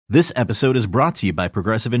This episode is brought to you by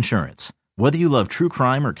Progressive Insurance. Whether you love true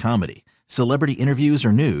crime or comedy, celebrity interviews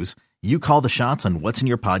or news, you call the shots on what's in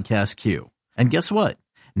your podcast queue. And guess what?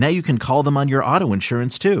 Now you can call them on your auto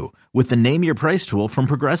insurance too with the Name Your Price tool from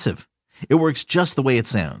Progressive. It works just the way it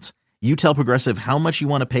sounds. You tell Progressive how much you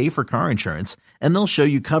want to pay for car insurance, and they'll show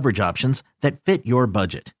you coverage options that fit your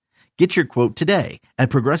budget. Get your quote today at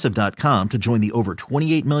Progressive.com to join the over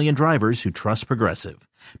 28 million drivers who trust Progressive.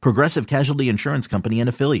 Progressive Casualty Insurance Company and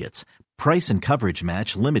Affiliates. Price and coverage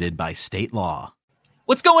match limited by state law.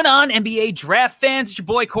 What's going on, NBA draft fans? It's your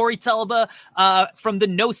boy Corey Tulaba from the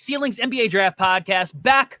No Ceilings NBA Draft Podcast,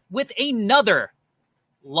 back with another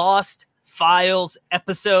Lost Files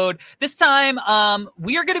episode. This time,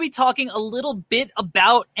 we are going to be talking a little bit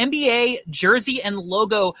about NBA jersey and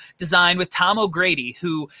logo design with Tom O'Grady,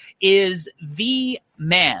 who is the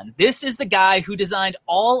man. This is the guy who designed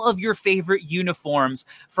all of your favorite uniforms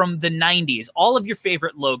from the 90s, all of your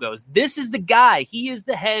favorite logos. This is the guy. He is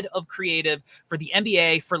the head of creative for the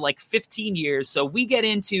NBA for like 15 years. So we get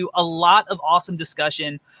into a lot of awesome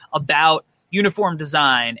discussion about uniform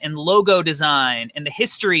design and logo design and the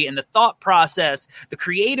history and the thought process, the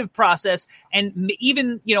creative process, and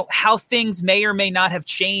even, how things may or may not have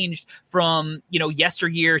changed from,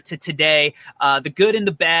 yesteryear to today, the good and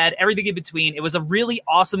the bad, everything in between. It was a really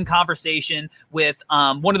awesome conversation with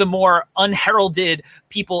one of the more unheralded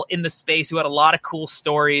people in the space who had a lot of cool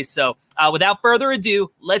stories. So without further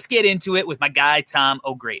ado, let's get into it with my guy, Tom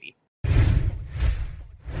O'Grady.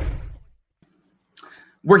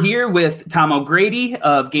 We're here with Tom O'Grady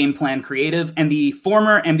of Game Plan Creative and the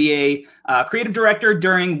former NBA creative director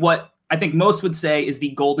during what I think most would say is the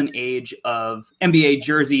golden age of NBA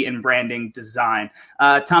jersey and branding design.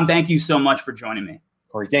 Tom, thank you so much for joining me.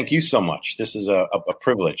 Corey, thank you so much. This is a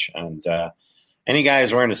privilege. And any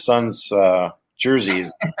guys wearing the Suns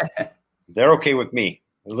jerseys, they're okay with me.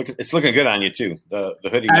 It's looking good on you too. The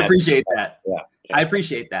hoodie. I appreciate that. Yeah. I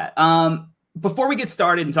appreciate that. Before we get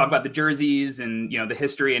started and talk about the jerseys and, the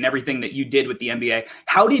history and everything that you did with the NBA,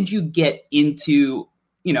 how did you get into,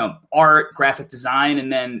 art, graphic design,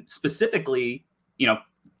 and then specifically,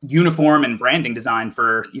 uniform and branding design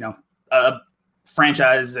for, a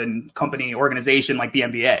franchise and company organization like the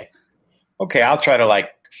NBA? Okay, I'll try to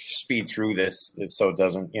speed through this so it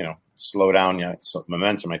doesn't, slow down. It's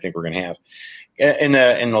momentum I think we're going to have. In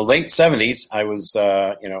the late 70s, I was,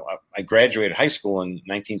 I graduated high school in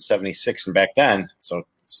 1976, and back then, so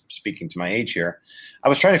speaking to my age here, I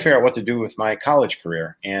was trying to figure out what to do with my college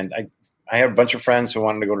career. And I had a bunch of friends who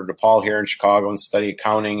wanted to go to DePaul here in Chicago and study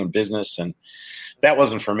accounting and business, and that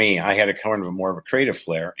wasn't for me. I had a kind of more of a creative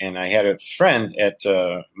flair, and I had a friend at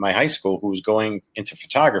my high school who was going into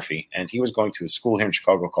photography, and he was going to a school here in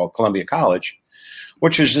Chicago called Columbia College,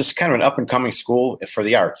 which was just kind of an up-and-coming school for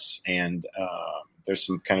the arts. And there's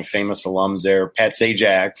some kind of famous alums there. Pat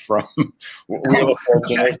Sajak from Wheel of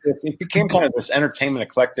Fortune. It became kind of this entertainment,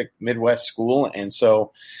 eclectic Midwest school. And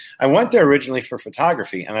so I went there originally for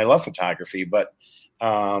photography, and I love photography. But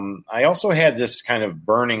I also had this kind of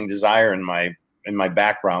burning desire in my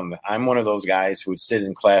background. I'm one of those guys who would sit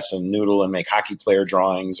in class and noodle and make hockey player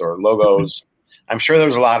drawings or logos. I'm sure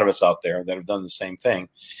there's a lot of us out there that have done the same thing.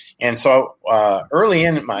 And so early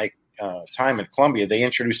in my time at Columbia, they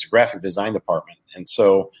introduced a graphic design department. And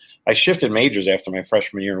so I shifted majors after my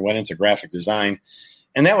freshman year and went into graphic design.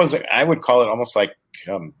 And that was, I would call it almost like,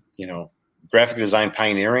 graphic design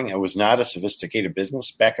pioneering. It was not a sophisticated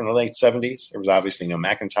business back in the late 70s. There was obviously no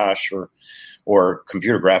Macintosh or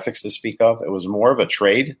computer graphics to speak of. It was more of a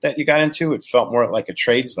trade that you got into. It felt more like a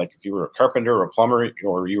trade, like if you were a carpenter or a plumber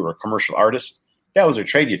or you were a commercial artist. That was a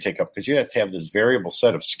trade you take up because you have to have this variable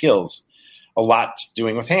set of skills, a lot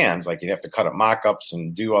doing with hands. Like you'd have to cut up mock-ups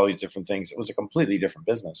and do all these different things. It was a completely different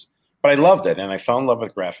business. But I loved it, and I fell in love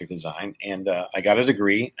with graphic design, and I got a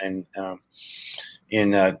degree in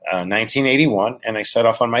 1981, and I set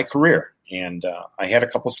off on my career. And I had a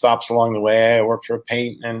couple stops along the way. I worked for a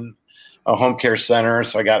paint and a home care center,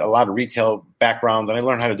 so I got a lot of retail background, and I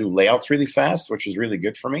learned how to do layouts really fast, which was really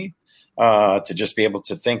good for me. To just be able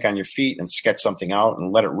to think on your feet and sketch something out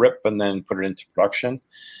and let it rip and then put it into production.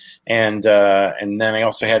 And then I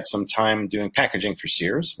also had some time doing packaging for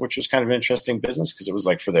Sears, which was kind of an interesting business because it was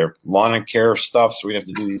like for their lawn and care stuff. So we'd have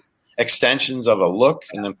to do these extensions of a look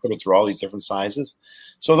and then put it through all these different sizes.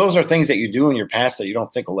 So those are things that you do in your past that you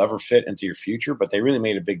don't think will ever fit into your future, but they really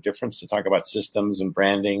made a big difference to talk about systems and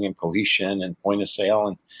branding and cohesion and point of sale.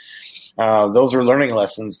 And those are learning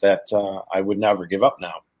lessons that I would never give up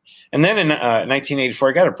now. And then in 1984,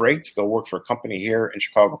 I got a break to go work for a company here in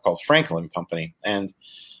Chicago called Franklin Company. And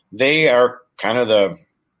they are kind of the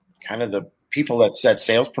people that set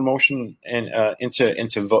sales promotion and into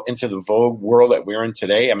the Vogue world that we're in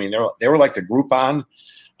today. I mean, they were like the Groupon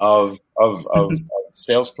of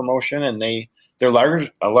sales promotion, and their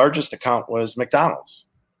largest account was McDonald's.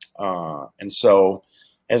 And so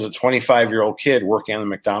as a 25-year-old kid working on the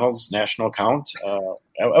McDonald's national account,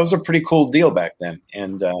 that was a pretty cool deal back then.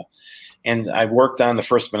 And I worked on the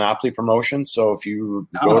first Monopoly promotion. So if you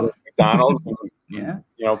go to McDonald's and,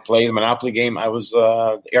 play the Monopoly game, I was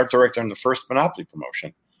the art director on the first Monopoly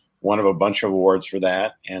promotion, one of a bunch of awards for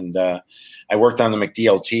that. And I worked on the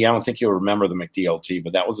McDLT. I don't think you'll remember the McDLT,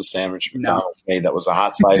 but that was a sandwich McDonald's made that was a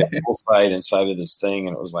hot side and cold side inside of this thing.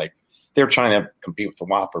 And it was like they were trying to compete with the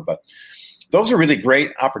Whopper. But those are really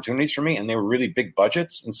great opportunities for me, and they were really big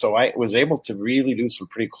budgets. And so I was able to really do some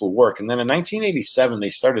pretty cool work. And then in 1987, they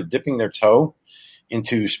started dipping their toe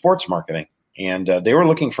into sports marketing. And they were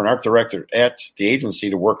looking for an art director at the agency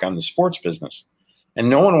to work on the sports business. And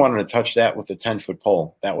no one wanted to touch that with a 10-foot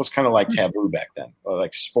pole. That was kind of like taboo back then.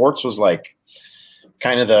 Like sports was like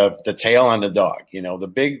kind of the tail on the dog.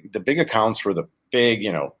 The big accounts were the big,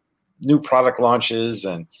 new product launches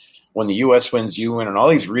and when the U.S. wins, you win, and all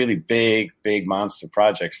these really big monster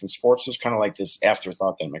projects. And sports was kind of like this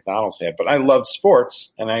afterthought that McDonald's had. But I loved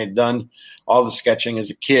sports, and I had done all the sketching as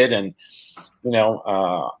a kid. And,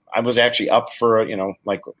 I was actually up for,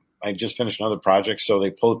 like I just finished another project. So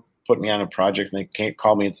they put me on a project, and they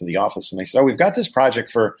called me into the office. And they said, "Oh, we've got this project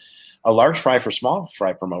for a large fry for small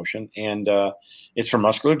fry promotion. And it's for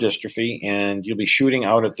muscular dystrophy. And you'll be shooting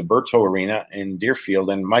out at the Berto Arena in Deerfield.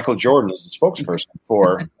 And Michael Jordan is the spokesperson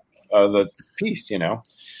for the piece,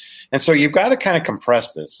 And so you've got to kind of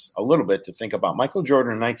compress this a little bit to think about Michael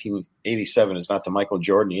Jordan in 1987 is not the Michael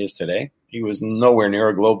Jordan he is today. He was nowhere near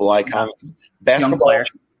a global icon. Basketball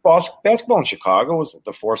in Chicago was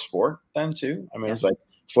the fourth sport then too. I mean, it was like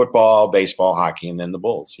football, baseball, hockey, and then the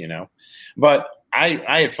Bulls, But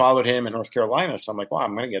I had followed him in North Carolina, so I'm like, well,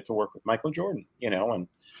 I'm going to get to work with Michael Jordan, and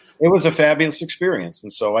it was a fabulous experience.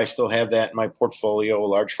 And so I still have that in my portfolio, a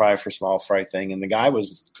large fry for small fry thing. And the guy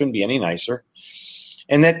couldn't be any nicer.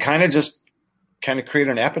 And that kind of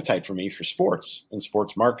created an appetite for me for sports and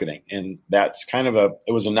sports marketing. And that's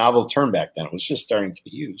it was a novel term back then. It was just starting to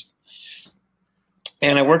be used.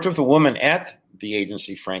 And I worked with a woman at the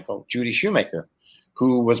agency, Franco, Judy Shoemaker,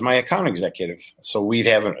 who was my account executive. So we'd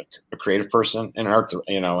have a creative person, an art,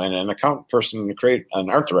 and an account person, and an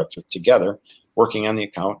art director together working on the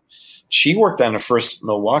account. She worked on the first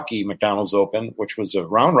Milwaukee McDonald's Open, which was a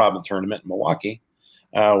round robin tournament in Milwaukee,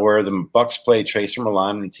 where the Bucks played Tracer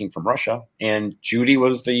Milan and a team from Russia. And Judy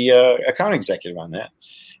was the account executive on that.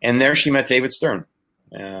 And there she met David Stern.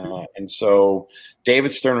 And so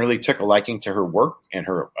David Stern really took a liking to her work and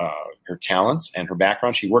her talents and her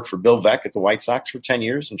background. She worked for Bill Veeck at the White Sox for 10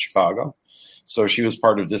 years in Chicago. So she was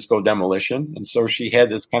part of Disco Demolition. And so she had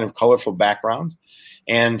this kind of colorful background.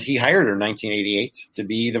 And he hired her in 1988 to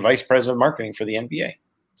be the vice president of marketing for the NBA.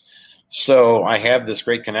 So I have this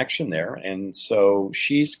great connection there. And so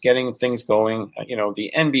she's getting things going.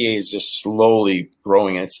 The NBA is just slowly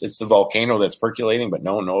growing. It's the volcano that's percolating, but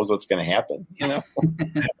no one knows what's going to happen, And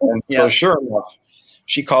so sure enough,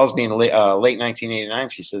 she calls me in late 1989.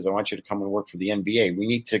 She says, "I want you to come and work for the NBA. We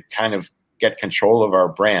need to kind of get control of our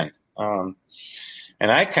brand." And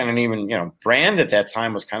I kind of even, brand at that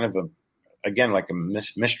time was kind of like a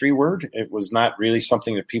mystery word. It was not really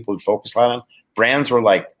something that people would focus a lot on. Brands were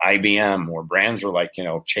like IBM, or brands were like,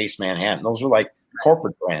 Chase Manhattan. Those were like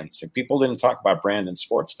corporate brands. And people didn't talk about brand in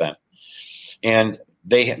sports then. And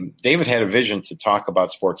David had a vision to talk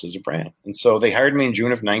about sports as a brand. And so they hired me in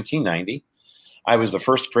June of 1990. I was the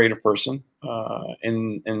first creative person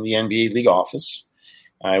in the NBA league office.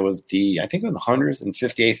 I was the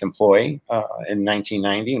 158th employee in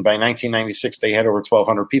 1990. And by 1996, they had over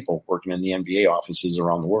 1,200 people working in the NBA offices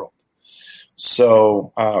around the world.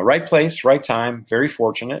 So right place, right time, very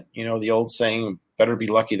fortunate. The old saying, better be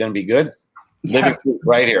lucky than be good. Living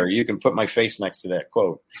right here. You can put my face next to that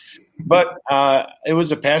quote. But it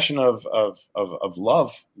was a passion of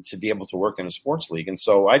love to be able to work in a sports league. And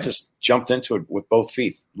so I just jumped into it with both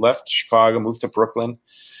feet. Left Chicago, moved to Brooklyn.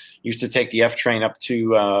 Used to take the F train up to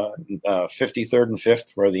 53rd and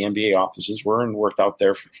 5th, where the NBA offices were, and worked out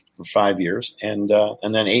there for 5 years. And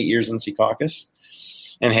then 8 years in Secaucus.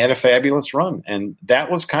 And had a fabulous run. And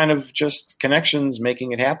that was kind of just connections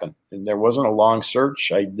making it happen. And there wasn't a long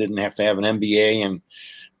search. I didn't have to have an MBA in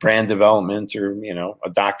brand development or, a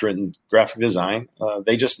doctorate in graphic design.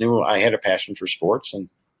 They just knew I had a passion for sports. And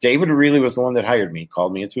David really was the one that hired me,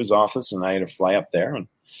 called me into his office, and I had to fly up there and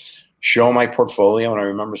show my portfolio. And I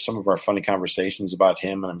remember some of our funny conversations about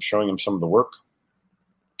him, and I'm showing him some of the work.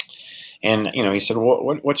 And, he said,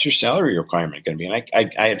 what's your salary requirement going to be? And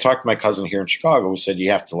I had talked to my cousin here in Chicago who said,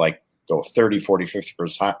 you have to like go 30, 40,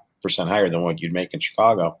 50% higher than what you'd make in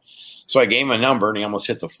Chicago. So I gave him a number and he almost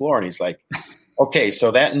hit the floor. And he's like, okay,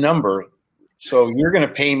 so that number, so you're going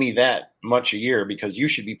to pay me that much a year because you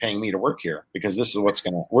should be paying me to work here because this is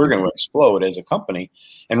we're going to explode as a company.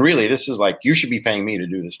 And really, this is like, you should be paying me to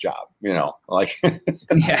do this job, like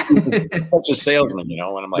yeah. such a salesman, and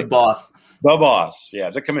I'm like, the boss. Yeah.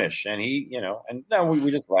 The commish. And he, and then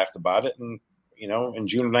we just laughed about it. And, in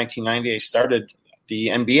June of 1990, I started the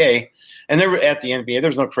NBA, and there at the NBA,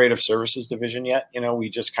 there's no creative services division yet. We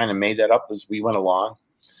just kind of made that up as we went along.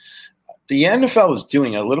 The NFL was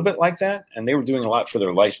doing a little bit like that, and they were doing a lot for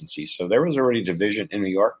their licensees. So there was already a division in New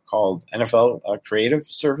York called NFL Creative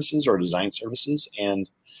Services or Design Services, and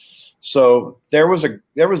so there was a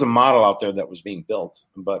model out there that was being built.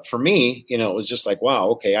 But for me, it was just like, wow,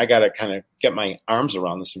 okay, I got to kind of get my arms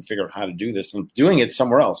around this and figure out how to do this, and doing it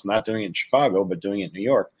somewhere else, not doing it in Chicago, but doing it in New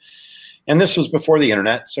York. And this was before the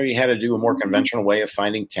internet, so you had to do a more conventional way of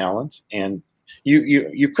finding talent. And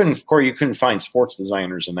you couldn't find sports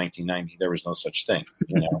designers in 1990. There was no such thing,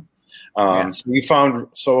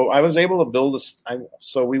 So I was able to build this.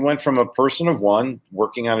 So we went from a person of one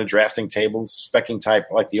working on a drafting table, specking type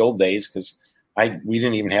like the old days, because we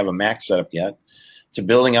didn't even have a Mac set up yet, to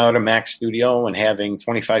building out a Mac studio and having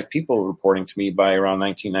 25 people reporting to me by around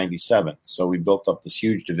 1997. So we built up this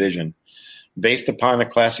huge division based upon a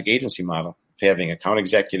classic agency model, having account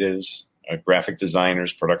executives, graphic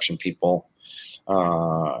designers, production people,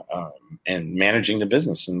 and managing the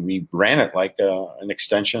business. And we ran it like an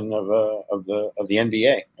extension of the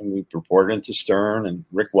NBA. And we reported into Stern and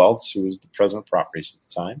Rick Welts, who was the president of properties at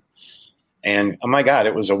the time. And oh my God,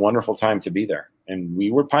 it was a wonderful time to be there. And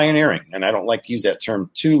we were pioneering. And I don't like to use that term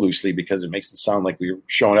too loosely because it makes it sound like we were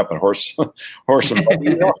showing up in horse and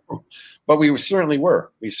buggy, but we certainly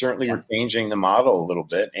were. We certainly were changing the model a little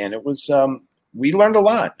bit. And it was, we learned a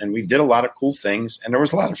lot and we did a lot of cool things. And there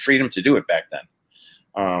was a lot of freedom to do it back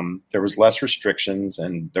then. There was less restrictions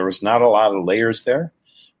and there was not a lot of layers there.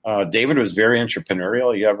 David was very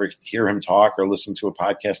entrepreneurial. You ever hear him talk or listen to a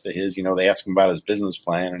podcast of his, they ask him about his business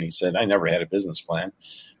plan. And he said, I never had a business plan.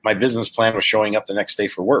 My business plan was showing up the next day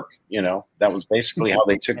for work. That was basically how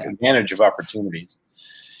they took advantage of opportunities.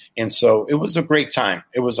 And so it was a great time.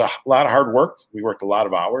 It was a lot of hard work. We worked a lot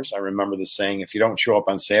of hours. I remember the saying, if you don't show up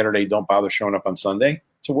on Saturday, don't bother showing up on Sunday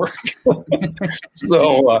to work.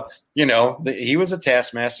 So, he was a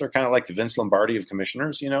taskmaster, kind of like the Vince Lombardi of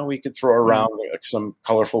commissioners. We could throw around some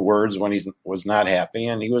colorful words when he was not happy.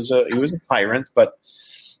 And he was a tyrant, but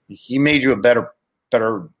he made you a better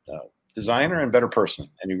designer and better person.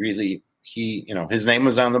 And his name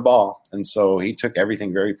was on the ball. And so he took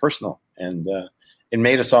everything very personal. And it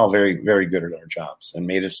made us all very, very good at our jobs and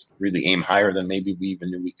made us really aim higher than maybe we even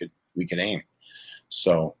knew we could aim.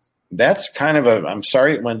 So that's kind of I'm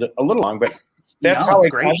sorry it went a little long, but that's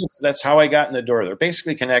how I got in the door. They're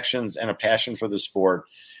basically connections and a passion for the sport.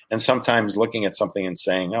 And sometimes looking at something and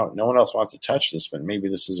saying, no one else wants to touch this, but maybe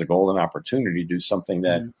this is a golden opportunity to do something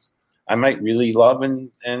that I might really love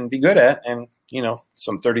and be good at. And,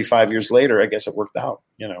 some 35 years later, I guess it worked out,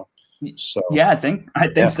 So yeah, I think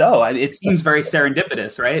so. It seems very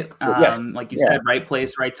serendipitous, right? Like you said, right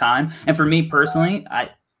place, right time. And for me personally,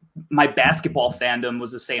 my basketball fandom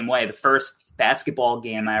was the same way. The first basketball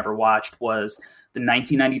game I ever watched was the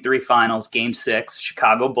 1993 finals, game 6,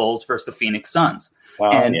 Chicago Bulls versus the Phoenix Suns.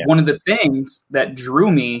 One of the things that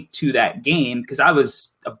drew me to that game, because I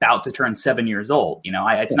was about to turn 7 years old,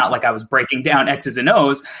 it's not like I was breaking down X's and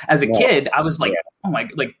O's as a kid. I was like, oh my,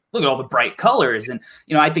 like, look at all the bright colors. And,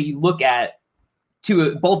 I think you look at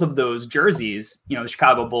both of those jerseys, the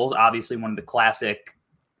Chicago Bulls, obviously one of the classic,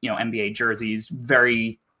 NBA jerseys,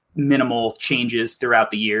 very minimal changes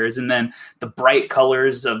throughout the years, and then the bright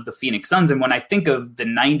colors of the Phoenix Suns. And when I think of the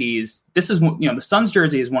 90s, this is, the Suns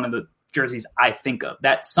jersey is one of the jerseys I think of.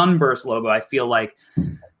 That sunburst logo, I feel like,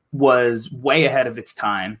 was way ahead of its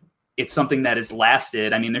time. It's something that has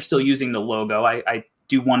lasted. I mean, they're still using the logo. I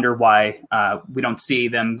do wonder why we don't see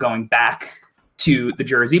them going back to the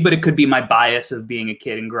jersey, but it could be my bias of being a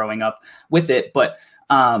kid and growing up with it. But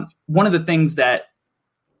one of the things that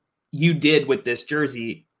you did with this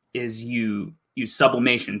jersey is you use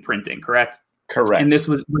sublimation printing, correct? Correct. And this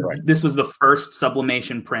was the first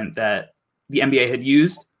sublimation print that the NBA had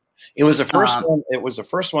used. It was the first one. It was the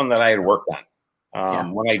first one that I had worked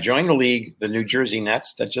on. When I joined the league, the New Jersey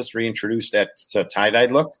Nets that just reintroduced that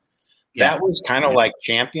tie-dyed look, that was kind of like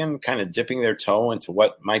Champion, kind of dipping their toe into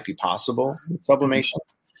what might be possible with sublimation.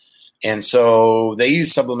 And so they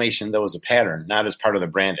used sublimation, though, as a pattern, not as part of the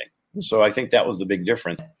branding. So I think that was the big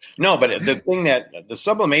difference. No, but the thing that the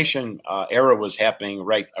sublimation era was happening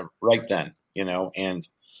right then, and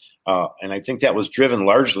I think that was driven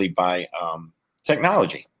largely by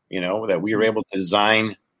technology, that we were able to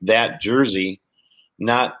design that jersey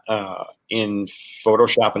not in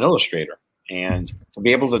Photoshop and Illustrator. And to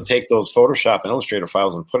be able to take those Photoshop and Illustrator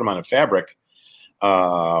files and put them on a fabric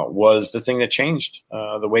was the thing that changed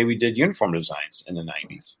the way we did uniform designs in the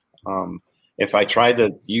 90s. If I tried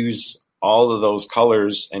to use all of those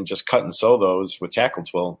colors and just cut and sew those with tackle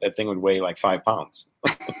twill, that thing would weigh like 5 pounds.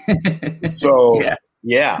 So,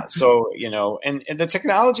 yeah. So, and the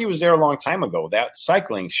technology was there a long time ago. That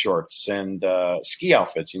cycling shorts and ski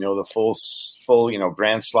outfits, the full,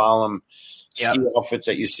 grand slalom ski outfits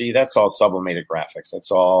that you see, that's all sublimated graphics.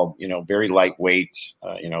 That's all, very lightweight,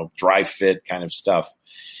 dry fit kind of stuff.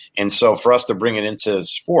 And so for us to bring it into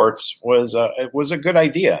sports was a good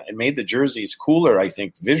idea. It made the jerseys cooler, I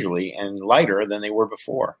think, visually and lighter than they were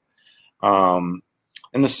before. And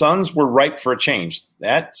the Suns were ripe for a change.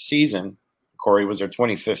 That season, Corey, was their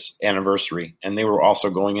 25th anniversary, and they were also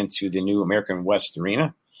going into the new American West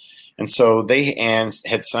Arena. And so they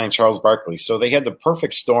had signed Charles Barkley. So they had the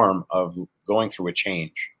perfect storm of going through a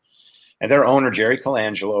change. And their owner, Jerry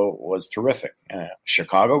Colangelo, was terrific.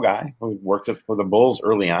 Chicago guy who worked for the Bulls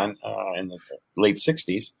early on in the late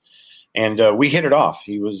 60s. And we hit it off.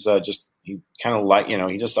 He was he kind of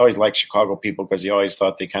he just always liked Chicago people because he always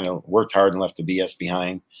thought they kind of worked hard and left the BS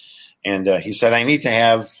behind. And he said, I need to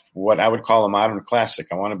have what I would call a modern classic.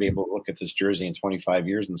 I want to be able to look at this jersey in 25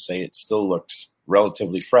 years and say it still looks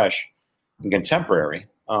relatively fresh and contemporary.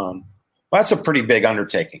 Well, that's a pretty big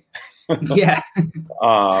undertaking. Yeah.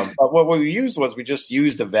 But what we used was we just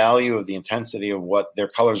used the value of the intensity of what their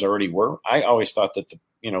colors already were. I always thought that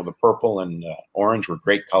the purple and orange were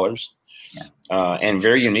great colors, and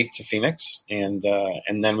very unique to Phoenix. And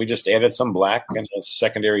then we just added some black and a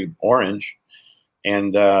secondary orange.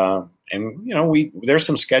 And there's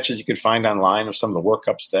some sketches you could find online of some of the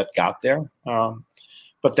workups that got there.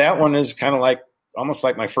 But that one is kind of almost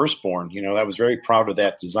like my firstborn. I was very proud of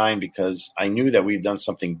that design because I knew that we'd done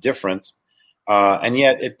something different. And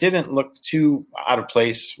yet it didn't look too out of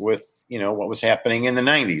place with, what was happening in the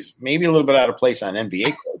 90s, maybe a little bit out of place on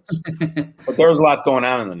NBA courts, but there was a lot going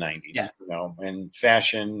on in the 90s, and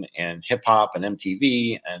fashion and hip hop and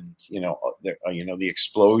MTV and, the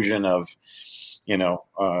explosion of,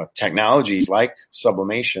 technologies like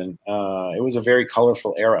sublimation. It was a very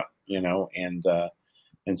colorful era, and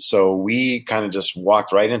so we kind of just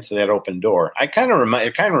walked right into that open door. It kind of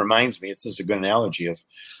reminds me, it's just a good analogy of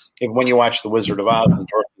when you watch The Wizard of Oz and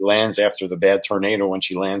Dorothy lands after the bad tornado, when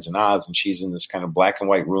she lands in Oz and she's in this kind of black and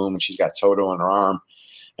white room and she's got Toto on her arm.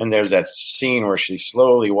 And there's that scene where she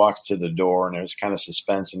slowly walks to the door and there's kind of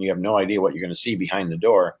suspense and you have no idea what you're going to see behind the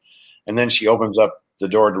door. And then she opens up the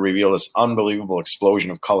door to reveal this unbelievable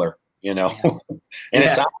explosion of color, and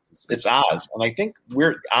it's Oz. And I think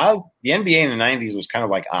Oz, the NBA in the 90s was kind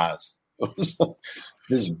of like Oz. It was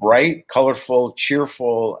this bright, colorful,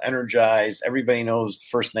 cheerful, energized, everybody knows the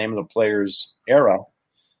first name of the player's era.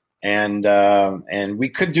 And we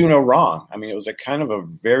could do no wrong. I mean, it was a kind of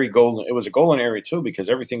it was a golden era too, because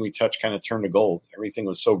everything we touched kind of turned to gold. Everything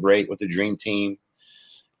was so great with the Dream Team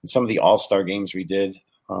and some of the all-star games we did.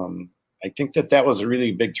 I think that was a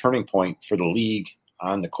really big turning point for the league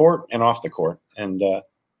on the court and off the court. And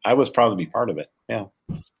I was proud to be part of it. Yeah.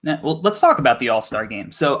 Well, let's talk about the all-star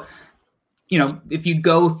game. So, if you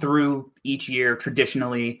go through each year,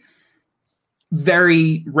 traditionally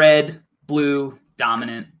very red, blue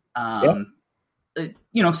dominant,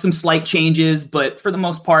 some slight changes, but for the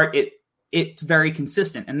most part, it's very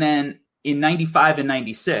consistent. And then in 95 and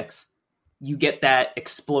 96, you get that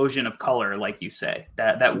explosion of color, like you say,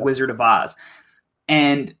 that Wizard of Oz.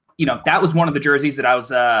 And, that was one of the jerseys that I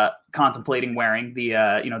was contemplating wearing,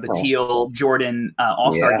 the teal Jordan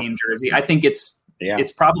All-Star Game jersey. I think it's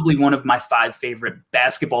probably one of my 5 favorite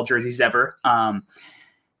basketball jerseys ever.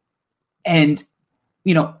 And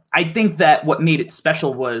I think that what made it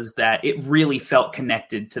special was that it really felt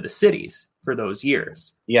connected to the cities for those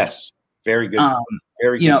years. Yes. Very good.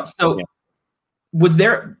 Very good. So was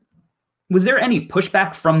there any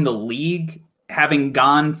pushback from the league having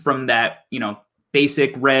gone from that,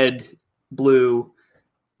 basic red, blue,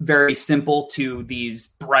 very simple to these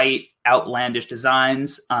bright, outlandish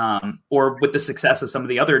designs, or with the success of some of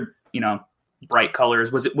the other, bright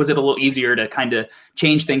colors, was it a little easier to kind of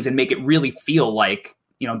change things and make it really feel like,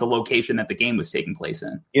 the location that the game was taking place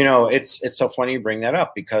in? It's so funny you bring that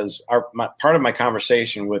up because part of my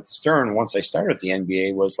conversation with Stern once I started at the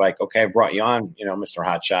NBA was like, okay, I brought you on, Mr.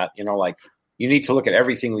 Hotshot, you need to look at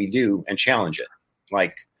everything we do and challenge it.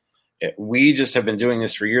 Like, we just have been doing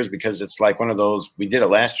this for years because it's like one of those, we did it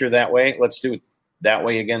last year that way. Let's do it that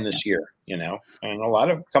way again this year, and a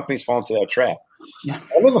lot of companies fall into that trap. Yeah.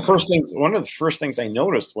 One of the first things I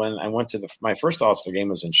noticed when I went to my first All-Star game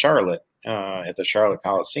was in Charlotte, at the Charlotte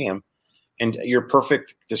Coliseum. And your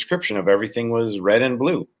perfect description of everything was red and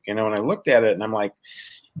blue, and I looked at it and I'm like,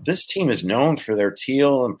 this team is known for their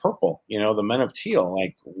teal and purple, the men of teal.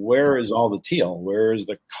 Like, where is all the teal? Where is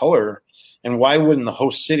the color? And why wouldn't the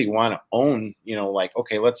host city want to own,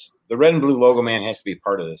 okay, the red and blue logo man has to be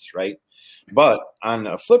part of this, right? But on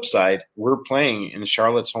the flip side, we're playing in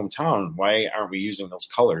Charlotte's hometown. Why aren't we using those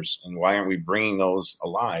colors? And why aren't we bringing those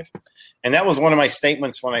alive? And that was one of my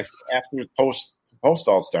statements when after post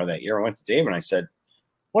All-Star that year, I went to Dave and I said,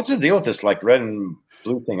 what's the deal with this like red and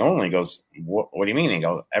blue thing only? He goes, what do you mean? He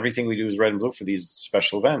goes, everything we do is red and blue for these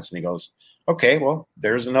special events. And he goes, okay, well,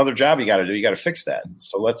 there's another job you got to do. You got to fix that.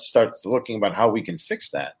 So let's start looking about how we can fix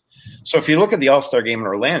that. So if you look at the All-Star game in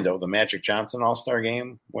Orlando, the Magic Johnson All-Star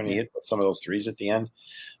game, when he hit some of those threes at the end,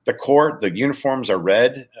 the uniforms are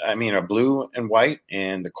blue and white,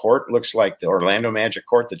 and the court looks like the Orlando Magic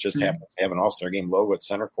court that just happens to have an All-Star game logo at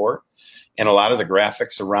center court. And a lot of the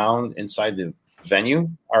graphics around inside the venue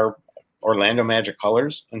are Orlando Magic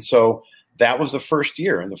colors. And so that was the first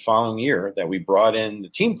year, and the following year that we brought in the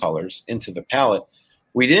team colors into the palette.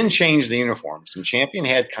 We didn't change the uniforms. And Champion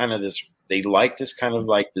had kind of this, they liked this kind of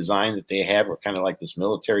like design that they had, with kind of like this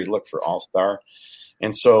military look for All-Star.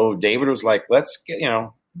 And so David was like, let's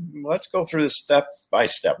go through this step by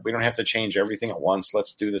step. We don't have to change everything at once.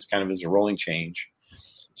 Let's do this kind of as a rolling change.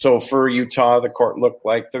 So for Utah, the court looked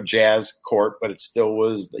like the Jazz court, but it still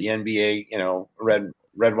was the NBA, red,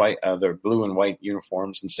 white, the blue and white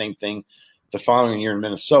uniforms, and same thing the following year in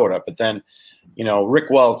Minnesota. But then, Rick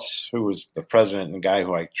Welts, who was the president and the guy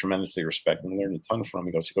who I tremendously respect and learned a ton from,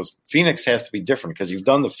 he goes, Phoenix has to be different because you've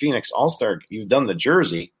done the Phoenix All-Star, you've done the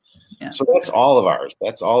jersey. Yeah. So that's all of ours.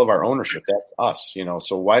 That's all of our ownership. That's us,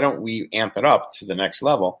 So why don't we amp it up to the next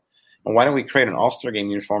level? And why don't we create an All-Star game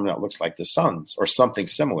uniform that looks like the Suns or something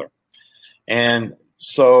similar? And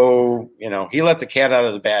so, he let the cat out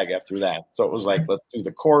of the bag after that. So it was like, let's do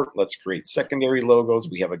the court. Let's create secondary logos.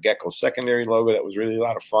 We have a Gecko secondary logo that was really a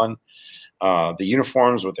lot of fun. The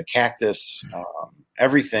uniforms with the cactus,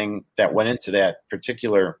 everything that went into that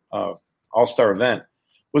particular All-Star event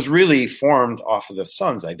was really formed off of the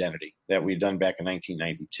Suns identity that we'd done back in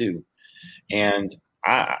 1992. And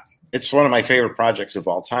it's one of my favorite projects of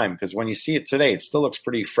all time, because when you see it today, it still looks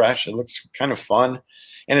pretty fresh. It looks kind of fun.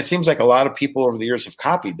 And it seems like a lot of people over the years have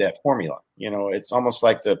copied that formula. It's almost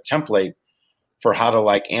like the template for how to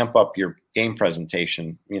like amp up your game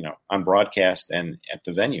presentation, on broadcast and at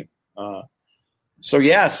the venue. So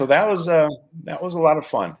that was a lot of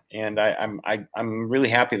fun. And I'm really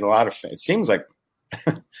happy that it seems like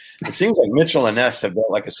Mitchell and Ness have built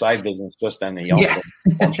like a side business just on the All-Star.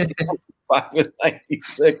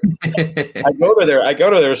 96. I go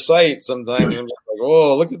to their site sometimes and I'm just like,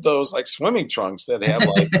 oh, look at those like swimming trunks that have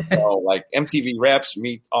like like MTV Raps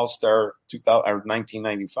meet All-Star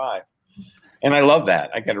 1995. And I love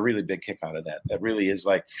that. I got a really big kick out of that. That really is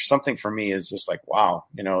like something for me is just like, wow,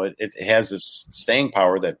 it has this staying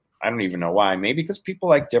power that I don't even know why. Maybe because people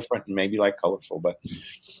like different and maybe like colorful, but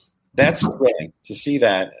that's thrilling to see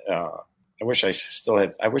that. I wish I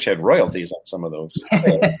had royalties on some of those.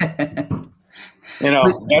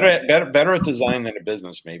 So, better at design than a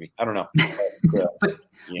business, maybe. I don't know. But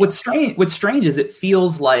what's strange is it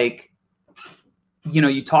feels like,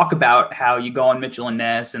 you talk about how you go on Mitchell and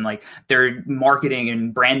Ness and like they're marketing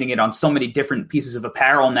and branding it on so many different pieces of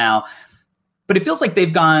apparel now, but it feels like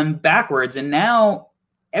they've gone backwards and now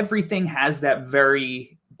everything has that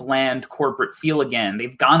very bland corporate feel again.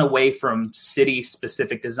 They've gone away from city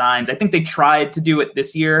specific designs. I think they tried to do it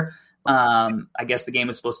this year. I guess the game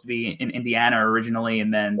was supposed to be in Indiana originally,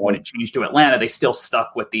 and then when it changed to Atlanta, they still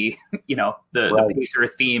stuck with the the Pacer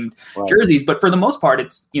themed jerseys. But for the most part,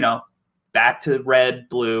 it's back to red,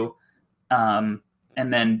 blue, and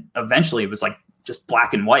then eventually it was like just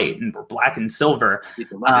black and white or black and silver.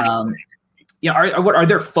 Are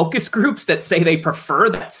there focus groups that say they prefer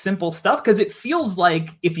that simple stuff? Because it feels like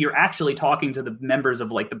if you're actually talking to the members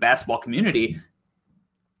of like the basketball community,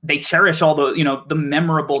 they cherish all the, the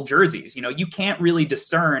memorable jerseys. You can't really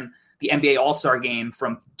discern the NBA All-Star game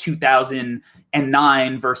from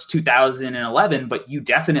 2009 versus 2011, but you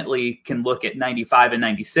definitely can look at 95 and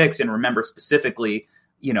 96 and remember specifically,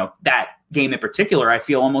 that game in particular, I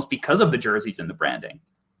feel almost because of the jerseys and the branding.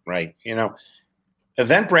 Right.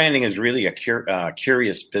 Event branding is really a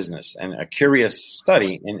curious business and a curious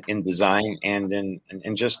study in design and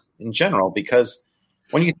in just in general, because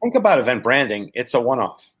when you think about event branding, it's a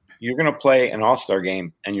one-off. you're going to play an all-star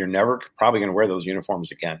game and you're never probably going to wear those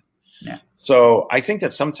uniforms again. Yeah. So I think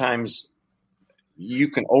that sometimes you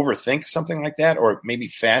can overthink something like that, or maybe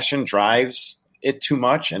fashion drives it too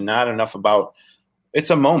much and not enough about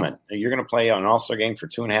it's a moment. You're going to play an all-star game for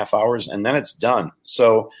 2.5 hours and then it's done.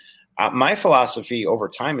 So my philosophy over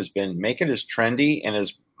time has been make it as trendy and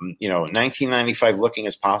as 1995 looking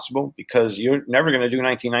as possible, because you're never going to do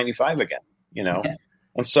 1995 again, Yeah.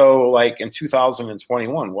 And so like in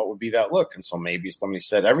 2021, what would be that look? And so maybe somebody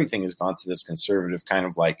said everything has gone to this conservative kind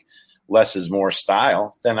of like less is more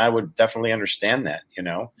style, then I would definitely understand that,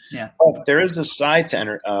 Yeah. But there is a side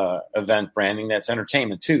to event branding that's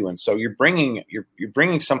entertainment too. And so you're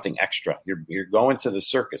bringing something extra. You're going to the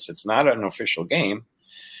circus. It's not an official game.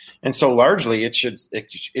 And so largely it should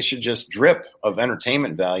just drip of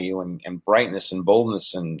entertainment value and brightness and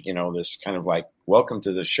boldness and, this kind of like welcome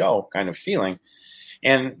to the show kind of feeling.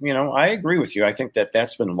 And, I agree with you. I think that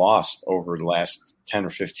that's been lost over the last 10 or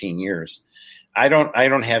 15 years. I don't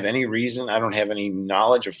have any reason. I don't have any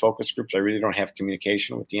knowledge of focus groups. I really don't have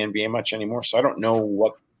communication with the NBA much anymore. So I don't know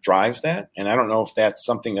what drives that. And I don't know if that's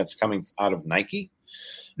something that's coming out of Nike,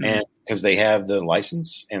 and because they have the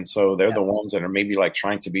license. And so they're the ones that are maybe like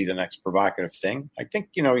trying to be the next provocative thing. I think,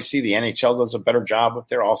 you see the NHL does a better job with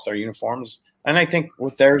their all-star uniforms. And I think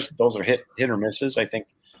with theirs, those are hit or misses. I think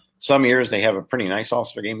some years they have a pretty nice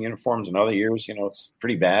all-star game uniforms, and other years, it's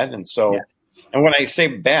pretty bad. And so, and when I say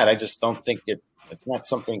bad, I just don't think it's not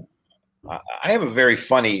something. I have a very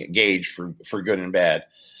funny gauge for good and bad.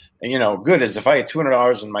 And, good is if I had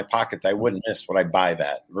 $200 in my pocket, I wouldn't miss what I buy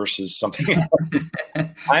that versus something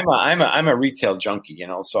else. I'm a retail junkie,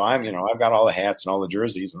 so I've got all the hats and all the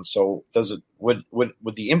jerseys. And so would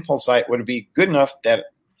the impulse would it be good enough that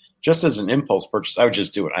just as an impulse purchase, I would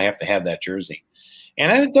just do it. I have to have that jersey.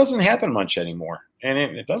 And it doesn't happen much anymore. And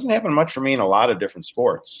it doesn't happen much for me in a lot of different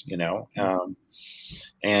sports,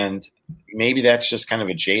 and maybe that's just kind of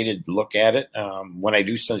a jaded look at it. When I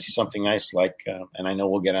do something nice, like, and I know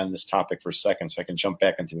we'll get on this topic for a second, so I can jump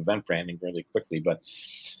back into event branding really quickly. But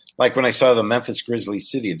like when I saw the Memphis Grizzlies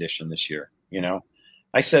City Edition this year,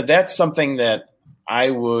 I said, that's something that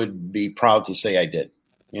I would be proud to say I did,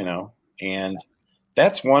 and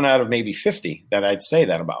that's one out of maybe 50 that I'd say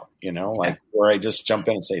that about, where I just jump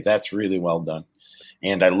in and say, that's really well done.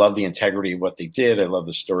 And I love the integrity of what they did. I love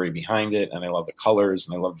the story behind it. And I love the colors.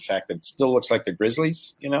 And I love the fact that it still looks like the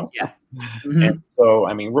Grizzlies, Yeah. Mm-hmm. And so,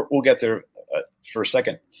 we'll get there for a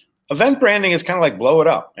second. Event branding is kind of like blow it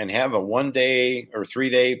up and have a 1 day or 3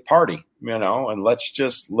 day party, and let's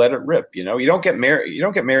just let it rip. You don't get married. You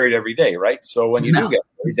don't get married every day, right? So when you do get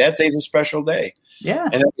married, that day's a special day. Yeah.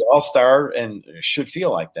 And the all-star and should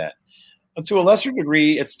feel like that. But to a lesser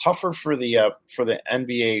degree, it's tougher for the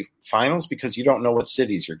NBA finals because you don't know what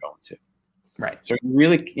cities you're going to. Right. So you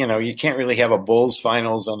really, you can't really have a Bulls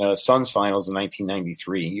finals and a Suns finals in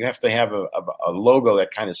 1993. You have to have a logo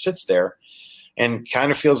that kind of sits there and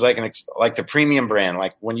kind of feels like like the premium brand.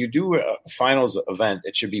 Like when you do a finals event,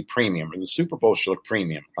 it should be premium, or the Super Bowl should look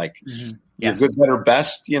premium. Like your good, better,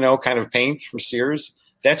 best, kind of paint for Sears.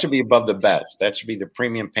 That should be above the best. That should be the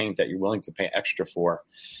premium paint that you're willing to pay extra for.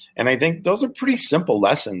 And I think those are pretty simple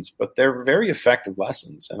lessons, but they're very effective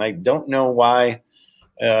lessons. And I don't know why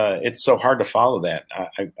it's so hard to follow that.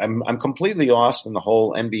 I'm completely lost in the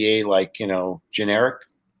whole NBA, generic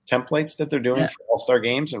templates that they're doing for All-Star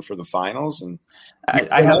games and for the finals. And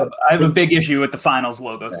I have a big issue with the finals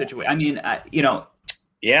logo situation.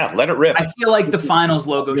 Yeah, let it rip. I feel like the finals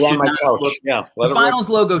logo should not look. Yeah, the finals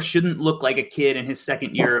logo shouldn't look like a kid in his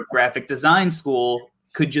second year of graphic design school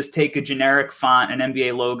could just take a generic font, an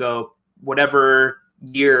NBA logo, whatever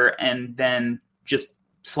year, and then just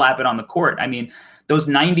slap it on the court. Those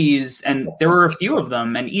 90s, and there were a few of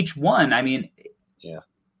them, and each one, it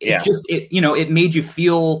made you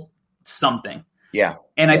feel something. Yeah.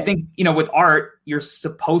 And I think, with art, you're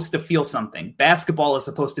supposed to feel something. Basketball is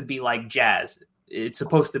supposed to be like jazz. It's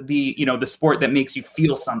supposed to be, the sport that makes you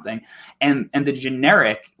feel something. And the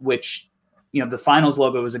generic, which, the finals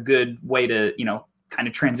logo is a good way to, kind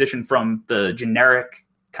of transition from the generic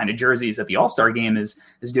kind of jerseys that the All-Star game is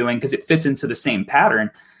doing, because it fits into the same pattern.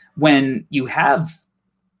 When you have,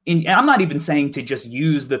 and I'm not even saying to just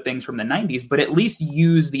use the things from the 90s, but at least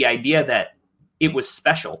use the idea that it was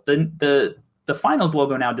special. The finals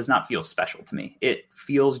logo now does not feel special to me. It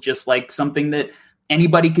feels just like something that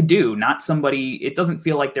anybody could do, not somebody. It doesn't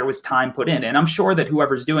feel like there was time put in. And I'm sure that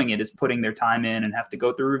whoever's doing it is putting their time in and have to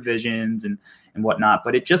go through revisions and whatnot.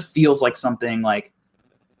 But it just feels like something like,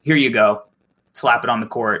 here you go, slap it on the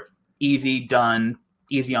court, easy, done,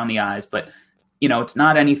 easy on the eyes. But, it's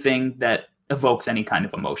not anything that evokes any kind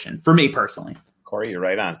of emotion for me personally. Corey, you're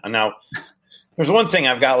right on. And now, there's one thing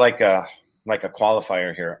I've got like a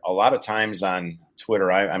qualifier here. A lot of times on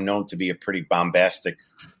Twitter, I'm known to be a pretty bombastic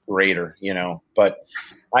rater, but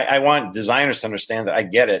I want designers to understand that I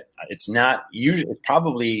get it. It's not usually, it's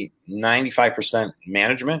probably 95%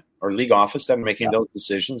 management or league office that are making those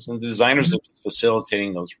decisions, and the designers are just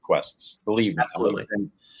facilitating those requests. Believe me. Absolutely.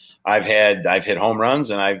 I've hit home runs,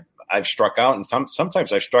 and I've struck out, and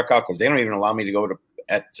sometimes I've struck out because they don't even allow me to go to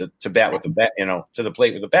bat with the bat, to the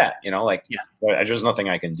plate with the bat, there's nothing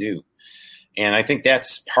I can do. And I think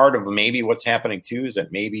that's part of maybe what's happening too, is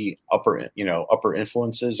that maybe upper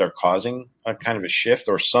influences are causing a kind of a shift,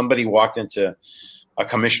 or somebody walked into a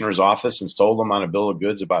commissioner's office and sold them on a bill of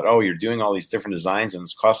goods about, oh, you're doing all these different designs and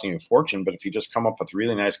it's costing you a fortune. But if you just come up with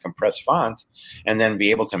really nice compressed font and then be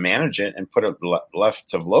able to manage it and put it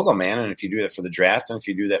left of Logo Man, and if you do that for the draft, and if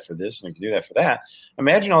you do that for this, and if you do that for that,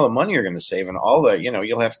 imagine all the money you're going to save, and all the,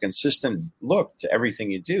 you'll have a consistent look to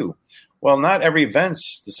everything you do. Well, not every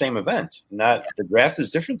event's the same event. Not the draft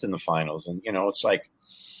is different than the finals, and it's like,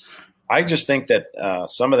 I just think that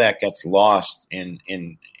some of that gets lost in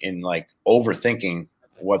like overthinking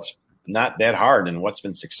what's not that hard and what's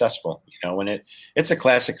been successful. And it's a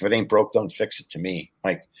classic. If it ain't broke, don't fix it. To me,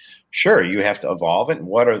 like, sure, you have to evolve it. And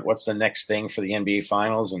what's the next thing for the NBA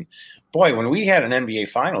finals? And boy, when we had an NBA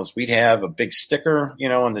finals, we'd have a big sticker,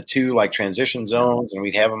 on the two like transition zones, and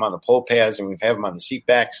we'd have them on the pole pads, and we'd have them on the seat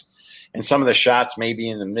backs. And some of the shots, maybe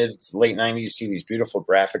in the late 90s, see these beautiful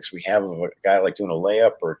graphics we have of a guy like doing a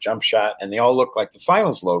layup or a jump shot, and they all look like the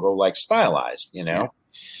finals logo, like stylized, Yeah.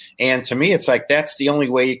 And to me, it's like that's the only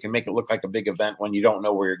way you can make it look like a big event when you don't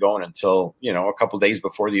know where you're going until, a couple of days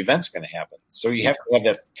before the event's going to happen. So you have to have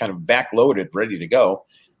that kind of backloaded, ready to go,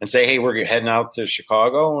 and say, hey, we're heading out to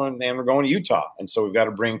Chicago and we're going to Utah. And so we've got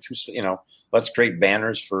to bring let's create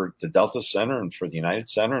banners for the Delta Center and for the United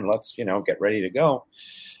Center, and let's, get ready to go.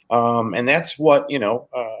 And that's what,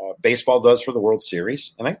 baseball does for the World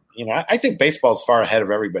Series. And I think baseball is far ahead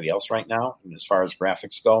of everybody else right now as far as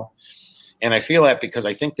graphics go. And I feel that because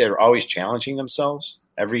I think they're always challenging themselves.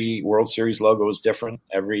 Every World Series logo is different.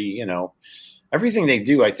 Everything they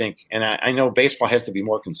do, I think. And I know baseball has to be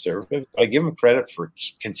more conservative, but I give them credit for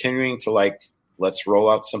continuing to let's roll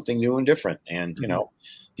out something new and different. And,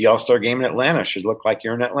 the All-Star game in Atlanta should look like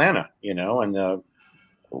you're in Atlanta, and the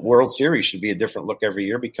World Series should be a different look every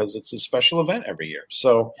year because it's a special event every year.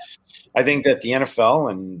 So I think that the NFL,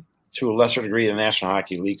 and to a lesser degree the National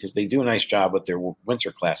Hockey League, because they do a nice job with their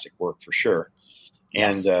Winter Classic work for sure.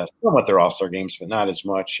 And somewhat their All-Star games, but not as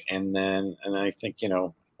much. And I think,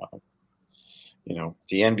 the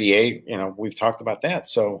NBA, we've talked about that.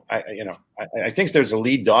 So I think there's a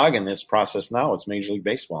lead dog in this process now. It's Major League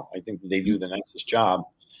Baseball. I think they do the nicest job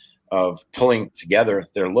of pulling together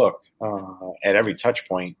their look at every touch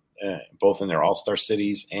point, both in their all-star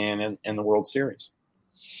cities and in the World Series.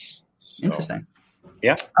 So, interesting.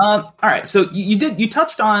 Yeah. All right. So you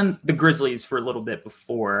touched on the Grizzlies for a little bit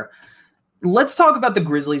before. Let's talk about the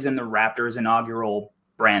Grizzlies and the Raptors inaugural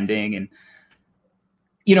branding. And,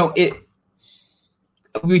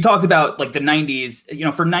 we talked about like the 90s,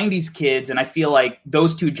 for 90s kids. And I feel like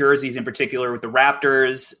those two jerseys in particular with the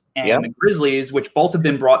Raptors and the Grizzlies, which both have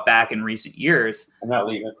been brought back in recent years. I'm not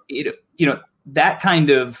leaving. That kind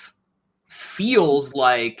of feels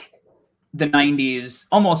like the 90s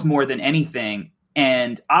almost more than anything.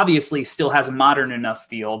 And obviously still has a modern enough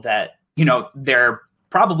feel that, they're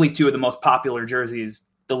probably two of the most popular jerseys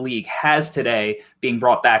the league has today being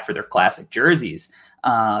brought back for their classic jerseys.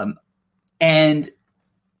 And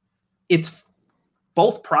it's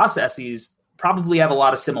both processes probably have a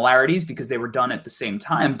lot of similarities because they were done at the same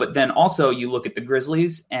time. But then also you look at the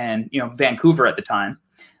Grizzlies and, Vancouver at the time,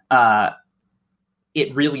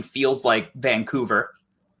 it really feels like Vancouver.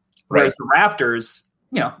 Whereas the Raptors,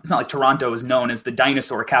 it's not like Toronto is known as the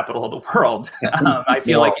dinosaur capital of the world. I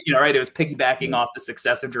feel like, right, it was piggybacking off the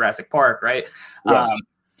success of Jurassic Park, right? Yes.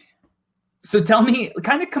 So tell me,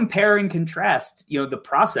 kind of compare and contrast, the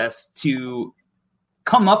process to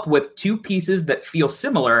come up with two pieces that feel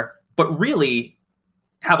similar, but really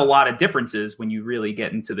have a lot of differences when you really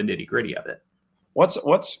get into the nitty gritty of it.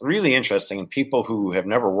 What's really interesting, and people who have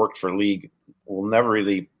never worked for a league will never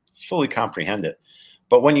really fully comprehend it.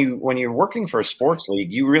 But when you're working for a sports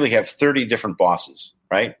league, you really have 30 different bosses,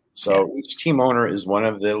 right? So each team owner is one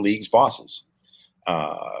of the league's bosses.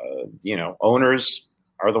 Owners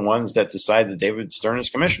are the ones that decide that David Stern is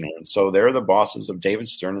commissioner. And so they're the bosses of David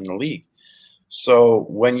Stern in the league. So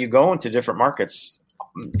when you go into different markets,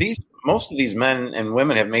 most of these men and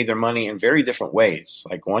women have made their money in very different ways.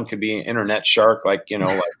 Like one could be an internet shark, like,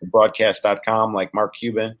 like broadcast.com, like Mark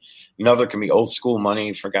Cuban. Another can be old school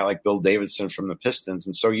money for a guy like Bill Davidson from the Pistons.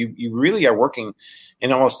 And so you really are working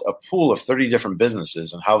in almost a pool of 30 different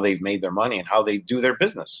businesses and how they've made their money and how they do their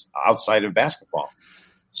business outside of basketball.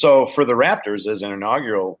 So for the Raptors as an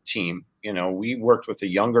inaugural team, we worked with a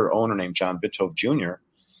younger owner named John Bitove Jr.,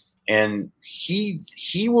 and he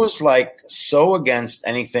was like so against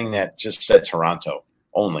anything that just said Toronto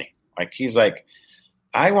only. Like he's like,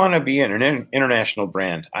 I want to be an international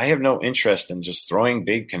brand. I have no interest in just throwing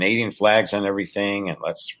big Canadian flags on everything and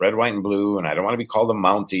let's red, white, and blue. And I don't want to be called the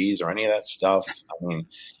Mounties or any of that stuff. I mean,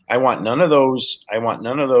 I want none of those. I want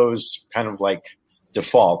none of those kind of like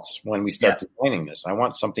defaults when we start designing this. I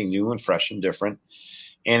want something new and fresh and different.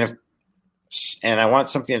 And I want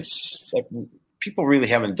something that's like people really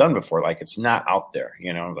haven't done before. Like it's not out there,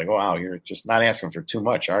 like, oh, wow, you're just not asking for too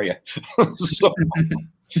much, are you?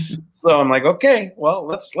 So I'm like, okay, well,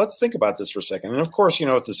 let's think about this for a second. And of course,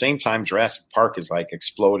 at the same time, Jurassic Park is like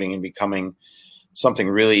exploding and becoming something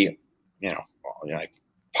really, like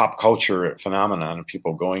pop culture phenomenon and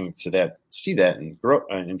people going to see that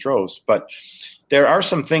in droves. But there are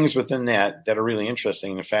some things within that are really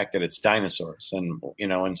interesting. The fact that it's dinosaurs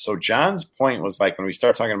and so John's point was like, when we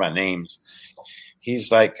start talking about names,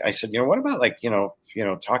 he's like, I said, what about like,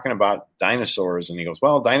 talking about dinosaurs? And he goes,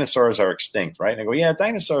 well, dinosaurs are extinct, right? And I go, yeah,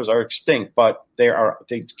 dinosaurs are extinct, but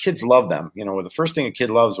kids love them. The first thing a kid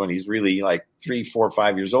loves when he's really like 3, 4,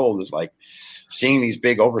 5 years old is like seeing these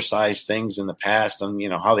big oversized things in the past and,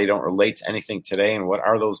 how they don't relate to anything today. And what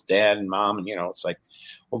are those dad and mom? And, it's like,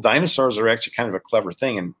 well, dinosaurs are actually kind of a clever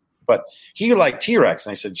thing. But he liked T-Rex.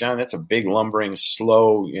 And I said, John, that's a big, lumbering,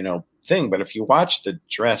 slow, thing. But if you watch the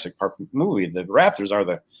Jurassic Park movie, the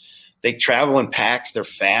Raptors they travel in packs. They're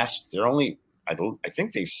fast. They're only, I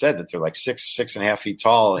think they've said that they're like 6.5 feet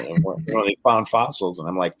tall. And they found fossils. And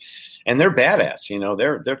I'm like, and they're badass.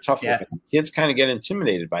 They're tough. Yeah. Kids kind of get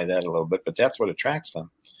intimidated by that a little bit, but that's what attracts them.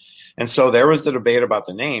 And so there was the debate about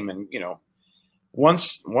the name. And,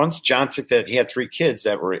 once John took that, he had 3 kids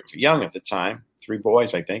that were young at the time. 3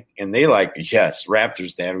 boys, I think. And they like, yes,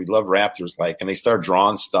 Raptors, Dad. We love Raptors. And they start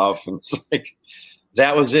drawing stuff. And it's like,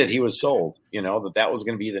 that was it. He was sold, that was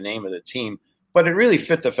going to be the name of the team. But it really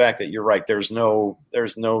fit the fact that you're right. There's no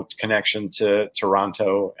connection to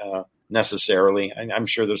Toronto necessarily. I'm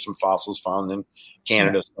sure there's some fossils found in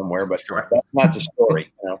Canada somewhere, but that's not the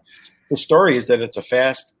story. The story is that it's a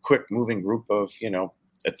fast, quick moving group of,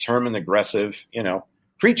 determined, aggressive,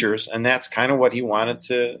 creatures. And that's kind of what he wanted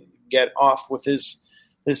to get off with his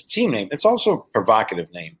team name. It's also a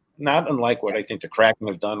provocative name, not unlike what I think the Kraken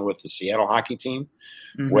have done with the Seattle hockey team,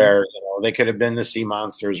 where they could have been the Sea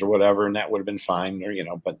Monsters or whatever, and that would have been fine.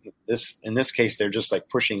 Or but in this case, they're just like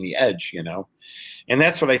pushing the edge, and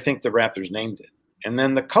that's what I think the Raptors named it. And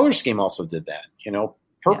then the color scheme also did that.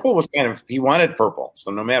 Purple was he wanted purple,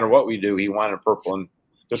 so no matter what we do, he wanted purple. And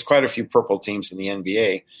there's quite a few purple teams in the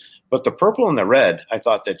NBA, but the purple and the red, I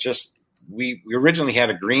thought that just we originally had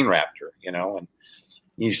a green Raptor, and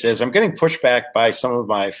he says, I'm getting pushback by some of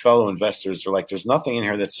my fellow investors. They're like, there's nothing in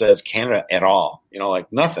here that says Canada at all,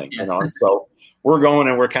 like nothing, And so we're going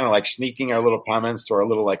and we're kind of like sneaking our little comments to our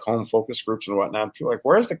little like home focus groups and whatnot. People are like,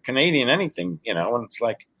 where's the Canadian anything, And it's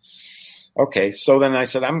like, okay. So then I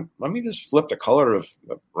said, let me just flip the color of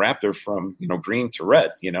the Raptor from, green to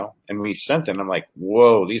red, and we sent it. And I'm like,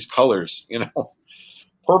 whoa, these colors,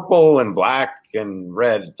 purple and black and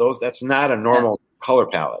red, that's not a normal color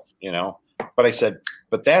palette, But I said,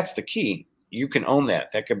 but that's the key. You can own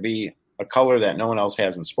that. That could be a color that no one else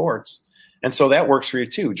has in sports. And so that works for you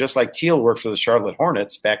too. Just like teal worked for the Charlotte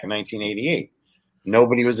Hornets back in 1988.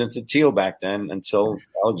 Nobody was into teal back then until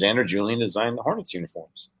Alexander Julian designed the Hornets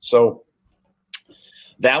uniforms. So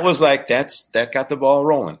that was like, that got the ball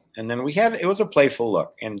rolling. And then it was a playful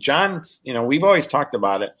look. And John, we've always talked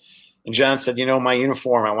about it. And John said, my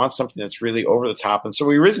uniform, I want something that's really over the top. And so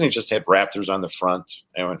we originally just had Raptors on the front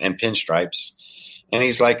and pinstripes. And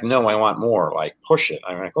he's like, no, I want more, like push it.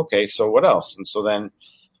 I'm like, okay, so what else? And so then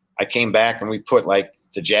I came back and we put like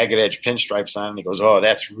the jagged edge pinstripes on. And he goes, oh,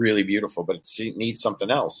 that's really beautiful, but it needs something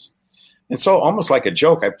else. And so almost like a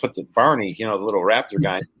joke, I put the Barney, the little Raptor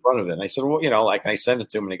guy in front of it. And I said, well, and I sent it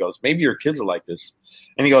to him and he goes, maybe your kids will like this.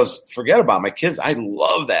 And he goes, forget about my kids. I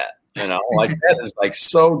love that. Like that is like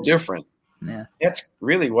so different. Yeah. That's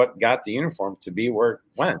really what got the uniform to be where it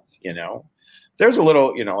went, There's a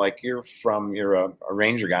little, like you're a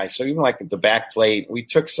Ranger guy. So even like the back plate, we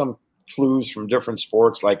took some clues from different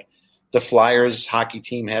sports. Like the Flyers hockey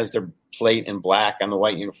team has their plate in black on the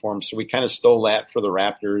white uniform. So we kind of stole that for the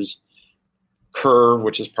Raptors. curve,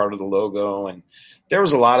 which is part of the logo. And there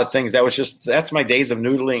was a lot of things that's my days of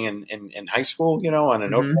noodling in high school, on a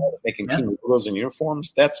notepad, making team logos and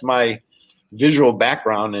uniforms. That's my visual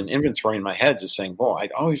background and inventory in my head, just saying, well,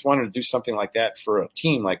 I'd always wanted to do something like that for a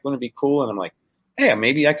team. Like, wouldn't it be cool? And I'm like, hey,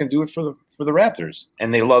 maybe I can do it for the Raptors.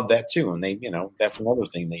 And they love that too. And they, that's another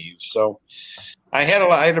thing they use. So I had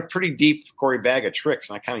a pretty deep Corey bag of tricks,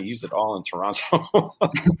 and I kind of used it all in Toronto.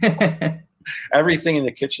 Everything in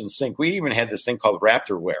the kitchen sink. We even had this thing called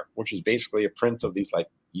Raptor Wear, which is basically a print of these like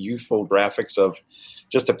youthful graphics of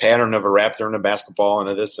just a pattern of a raptor and a basketball and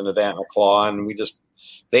a this and a that and a claw. And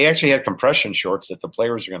they actually had compression shorts that the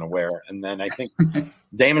players are going to wear. And then I think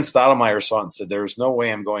Damon Stoudemire saw it and said, there's no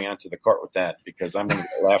way I'm going onto the court with that because I'm going to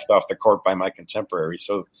get laughed off the court by my contemporary.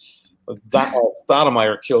 So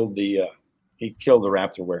Stoudemire killed the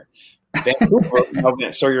Raptor Wear. Vancouver,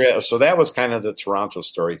 so that was kind of the Toronto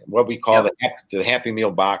story, what we call the Happy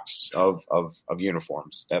Meal box of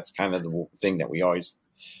uniforms. That's kind of the thing that we always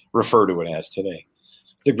refer to it as today.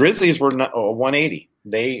 The Grizzlies were 180.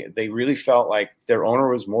 They really felt like their owner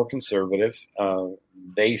was more conservative.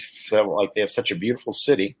 They felt like they have such a beautiful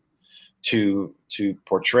city to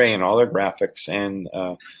portray in all their graphics, and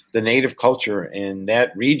the native culture in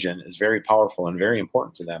that region is very powerful and very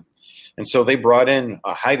important to them. And so they brought in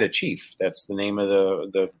a Haida chief. That's the name of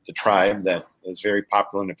the tribe that is very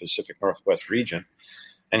popular in the Pacific Northwest region.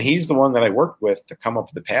 And he's the one that I worked with to come up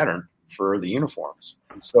with the pattern for the uniforms.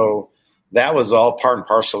 And so that was all part and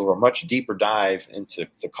parcel of a much deeper dive into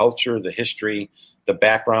the culture, the history, the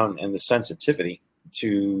background, and the sensitivity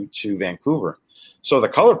to Vancouver. So the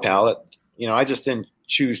color palette, I just didn't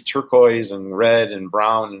choose turquoise and red and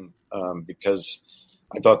brown because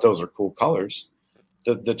I thought those are cool colors.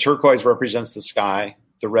 The turquoise represents the sky.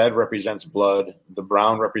 The red represents blood. The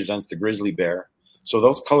brown represents the grizzly bear. So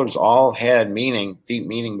those colors all had meaning, deep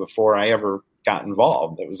meaning, before I ever got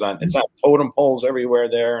involved. It's on totem poles everywhere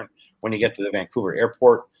there. And when you get to the Vancouver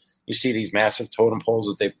airport, you see these massive totem poles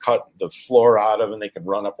that they've cut the floor out of, and they can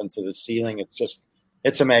run up into the ceiling.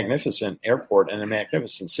 It's a magnificent airport and a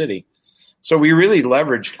magnificent city. So we really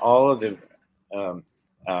leveraged all of the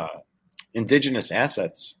indigenous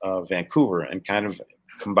assets of Vancouver and kind of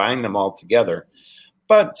combined them all together.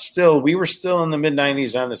 But still, we were still in the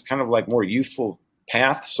mid-90s on this kind of like more youthful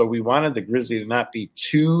path. So we wanted the Grizzly to not be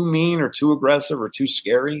too mean or too aggressive or too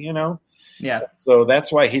scary, Yeah. So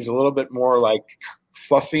that's why he's a little bit more like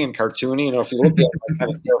fluffy and cartoony. If you look at him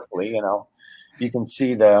kind of carefully, you can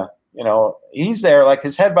see he's there. Like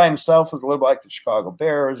his head by himself is a little bit like the Chicago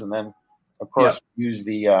Bears, and then of course use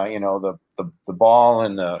the the ball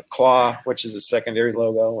and the claw, which is a secondary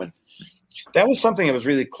logo. And that was something that was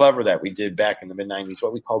really clever that we did back in the mid-90s,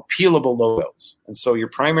 what we called peelable logos. And so your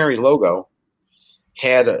primary logo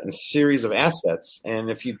had a series of assets, and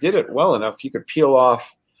if you did it well enough, you could peel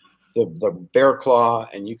off the bear claw,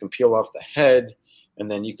 and you can peel off the head, and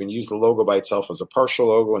then you can use the logo by itself as a partial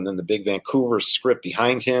logo, and then the big Vancouver script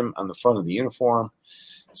behind him on the front of the uniform.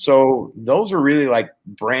 So those are really like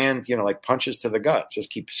brand, like punches to the gut.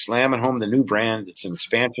 Just keep slamming home the new brand. It's an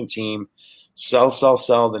expansion team. Sell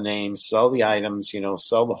the names, sell the items,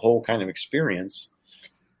 sell the whole kind of experience.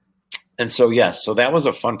 And so, yes, so that was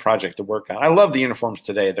a fun project to work on. I love the uniforms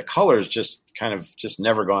today. The colors just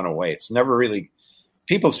never gone away. It's never really –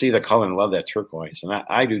 people see the color and love that turquoise, and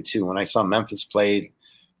I do too. When I saw Memphis played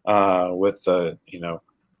with I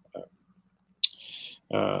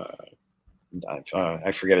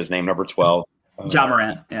forget his name, number 12. Ja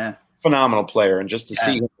Morant, yeah. Phenomenal player. And just to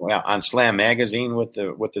see him on Slam Magazine with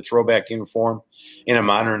the throwback uniform in a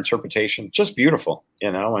modern interpretation, just beautiful,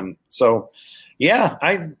 And so,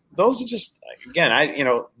 those are just, again,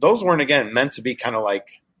 those weren't, again, meant to be kind of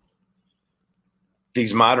like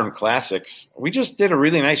these modern classics. We just did a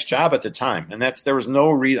really nice job at the time. And there was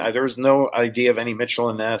no idea of any Mitchell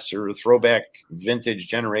and Ness or throwback vintage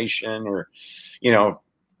generation or,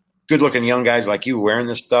 good-looking young guys like you wearing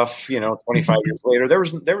this stuff, 25 years later.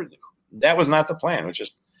 That was not the plan. It was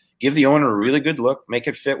just give the owner a really good look, make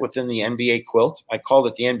it fit within the NBA quilt. I called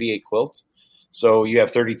it the NBA quilt. So you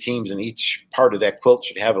have 30 teams, and each part of that quilt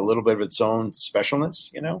should have a little bit of its own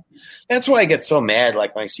specialness, That's why I get so mad,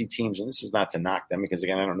 like when I see teams, and this is not to knock them because,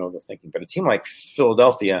 again, I don't know the thinking, but a team like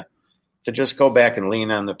Philadelphia, to just go back and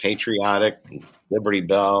lean on the patriotic Liberty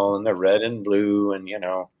Bell and the red and blue and,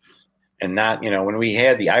 and not, when we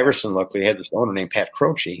had the Iverson look, we had this owner named Pat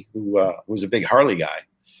Croce, who was a big Harley guy.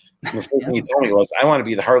 And the first thing he told me was, I want to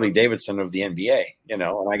be the Harley Davidson of the NBA, and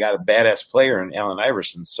I got a badass player in Allen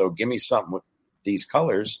Iverson. So give me something with these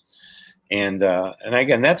colors. And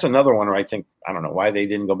again, that's another one where I think, I don't know why they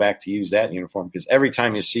didn't go back to use that uniform, because every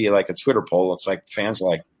time you see like a Twitter poll, it's like fans are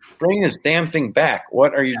like, bring this damn thing back.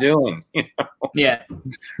 What are you doing? You know? Yeah.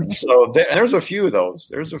 So there's a few of those.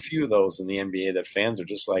 There's a few of those in the NBA that fans are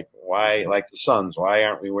just like, why, like the Suns, why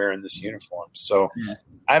aren't we wearing this uniform? So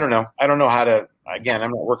I don't know. I don't know how to, again,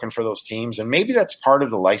 I'm not working for those teams. And maybe that's part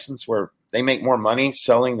of the license where they make more money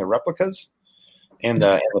selling the replicas and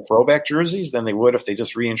the throwback jerseys than they would if they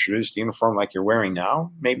just reintroduced the uniform like you're wearing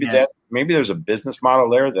now. Maybe there's a business model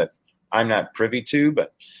there that I'm not privy to,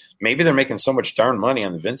 but maybe they're making so much darn money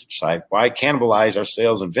on the vintage side. Why cannibalize our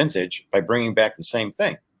sales in vintage by bringing back the same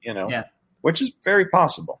thing, you know, which is very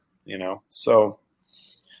possible, you know? So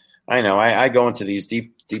I know I go into these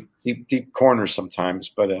deep corners sometimes,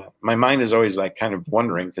 but my mind is always like kind of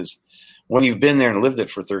wondering, because when you've been there and lived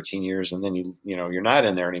it for 13 years and then you know, you're not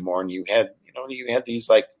in there anymore, and you had these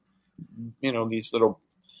like, you know, these little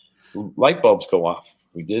light bulbs go off.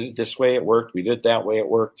 We did it this way, it worked. We did it that way, it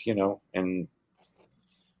worked, you know, and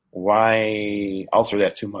why alter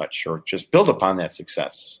that too much or just build upon that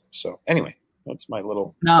success? So anyway, that's my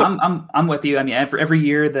little. No, I'm with you. I mean, every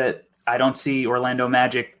year that I don't see Orlando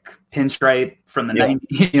Magic pinstripe from the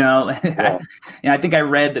 90s, you know, I think I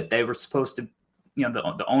read that they were supposed to, you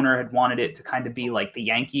know, the owner had wanted it to kind of be like the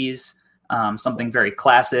Yankees, something very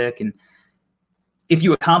classic. And if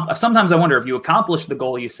you sometimes I wonder if you accomplish the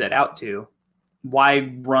goal you set out to,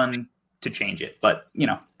 why run to change it? But you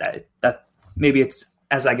know, that maybe it's,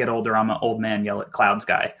 as I get older, I'm an old man yell at clouds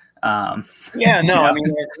guy. I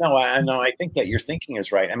think that your thinking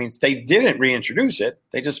is right. I mean, they didn't reintroduce it;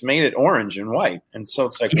 they just made it orange and white, and so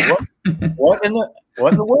it's like, what in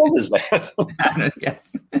the world is that?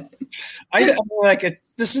 I mean, like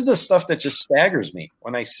this is the stuff that just staggers me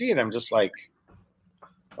when I see it. I'm just like,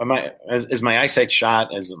 is my eyesight shot?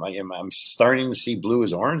 I'm starting to see blue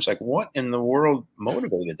as orange? Like, what in the world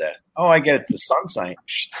motivated that? Oh, I get it. The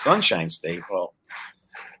sunshine state. Well.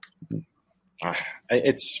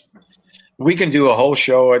 We can do a whole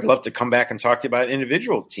show. I'd love to come back and talk to you about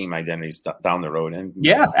individual team identities down the road. And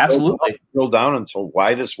absolutely. Drill down until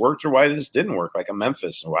why this worked or why this didn't work. Like a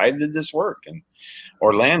Memphis, why did this work? And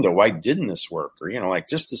Orlando, why didn't this work? Or, you know, like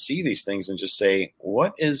just to see these things and just say,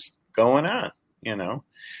 what is going on? You know?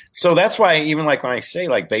 So that's why even like when I say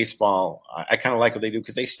like baseball, I kind of like what they do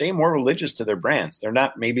because they stay more religious to their brands. They're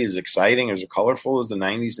not maybe as exciting or as colorful as the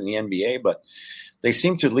 90s and the NBA, but they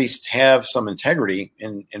seem to at least have some integrity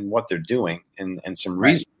in what they're doing and some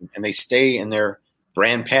reason, and they stay in their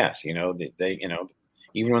brand path. You know, they you know,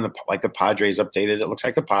 even when the Padres updated, it looks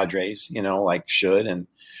like the Padres, you know, like should. And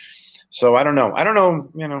so I don't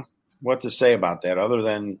know, you know, what to say about that other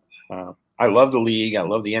than I love the league. I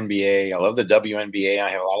love the NBA. I love the WNBA.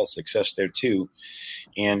 I have a lot of success there too.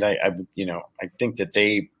 And I think that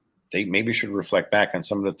they maybe should reflect back on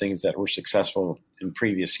some of the things that were successful in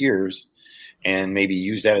previous years and maybe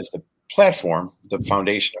use that as the platform, the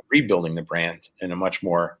foundation of rebuilding the brand in a much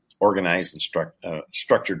more organized and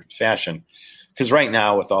structured fashion. Because right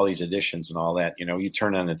now with all these additions and all that, you know, you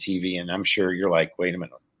turn on the TV and I'm sure you're like, wait a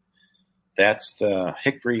minute, that's the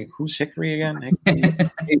Hickory. Who's Hickory again?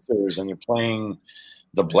 Hickory Pacers, and you're playing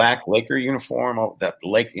the black Laker uniform. Oh, that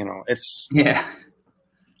Lake, you know, it's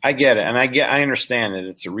I get it, and I understand that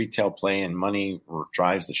it's a retail play and money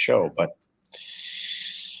drives the show, but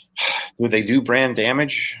do they do brand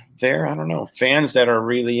damage there? I don't know. Fans that are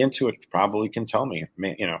really into it probably can tell me.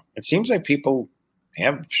 You know, it seems like people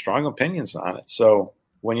have strong opinions on it. So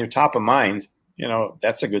when you're top of mind, you know,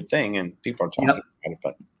 that's a good thing, and people are talking about it.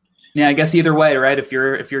 But yeah, I guess either way, right? If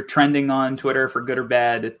you're trending on Twitter for good or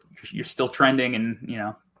bad, you're still trending, and you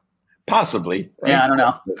know, possibly. Right? Yeah, I don't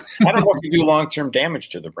know. I don't know if you do long-term damage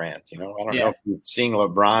to the brand. You know, I don't know if you're seeing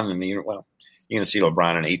LeBron in you're going to see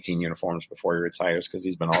LeBron in 18 uniforms before he retires because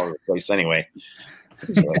he's been all over the place anyway.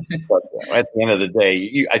 So, but at the end of the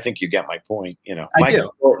day, I think you get my point. You know,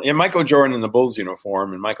 Michael Jordan in the Bulls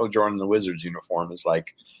uniform and Michael Jordan in the Wizards uniform is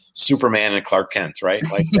like Superman and Clark Kent, right?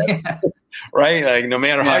 Like, right? Like, no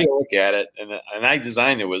matter how you look at it, and I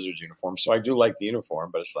designed the Wizards uniform, so I do like the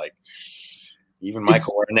uniform, but it's like even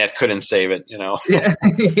Michael Arnett couldn't save it. You know?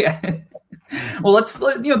 Well,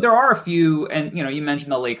 there are a few, and you know, you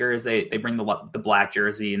mentioned the Lakers. They bring the black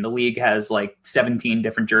jersey, and the league has like 17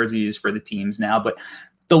 different jerseys for the teams now. But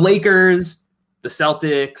the Lakers, the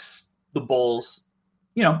Celtics, the Bulls,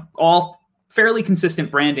 you know, all fairly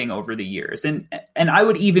consistent branding over the years, and I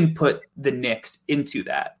would even put the Knicks into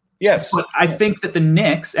that. Yes, but I think that the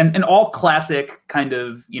Knicks and all classic kind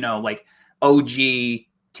of, you know, like OG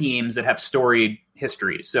teams that have storied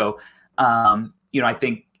histories. So, you know, I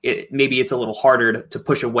think maybe it's a little harder to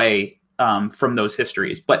push away from those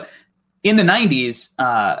histories. But in the 90s,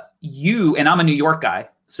 you, and I'm a New York guy,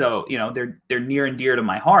 so, they're near and dear to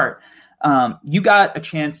my heart. You got a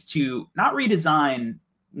chance to not redesign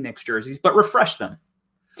Knicks jerseys, but refresh them.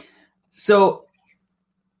 So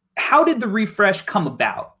how did the refresh come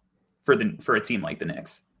about for a team like the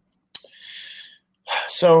Knicks?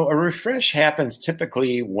 So a refresh happens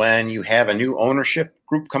typically when you have a new ownership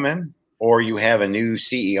group come in, or you have a new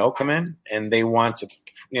CEO come in, and they want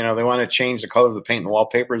to change the color of the paint and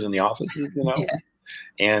wallpapers in the offices, Yeah.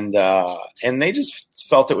 And they just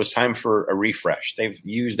felt it was time for a refresh. They've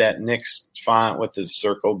used that Knicks font with the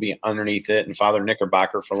circle be underneath it and Father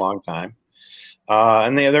Knickerbocker for a long time.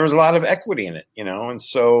 And there was a lot of equity in it, And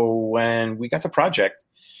so when we got the project,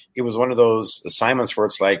 it was one of those assignments where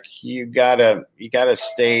it's like, you gotta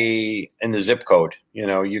stay in the zip code.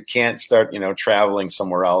 You can't start, traveling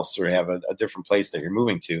somewhere else or have a different place that you're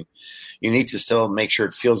moving to. You need to still make sure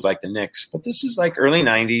it feels like the Knicks. But this is like early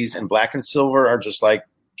 90s, and black and silver are just like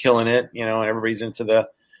killing it, and everybody's into the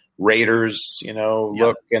Raiders,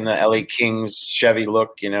 look, and the LA Kings Chevy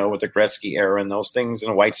look, with the Gretzky era and those things,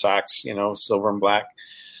 and the White Sox, silver and black.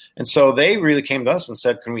 And so they really came to us and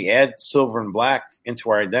said, can we add silver and black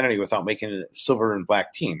into our identity without making it a silver and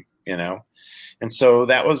black team, And so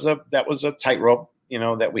that was a tightrope,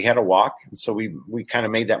 that we had to walk. And so we kind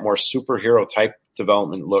of made that more superhero type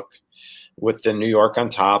development look with the New York on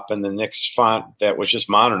top and the Knicks font that was just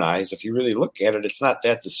modernized. If you really look at it, it's not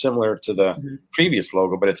that dissimilar to the previous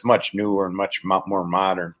logo, but it's much newer and much more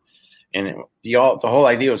modern. And the whole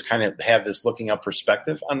idea was kind of have this looking up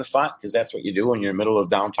perspective on the font, because that's what you do when you're in the middle of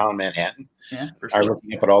downtown Manhattan. Yeah, for sure.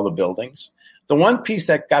 Looking up at all the buildings. The one piece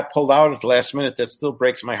that got pulled out at the last minute that still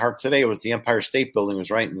breaks my heart today was the Empire State Building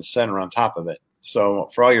was right in the center on top of it. So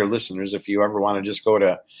for all your listeners, if you ever want to just go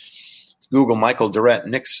to Google Michael Durrett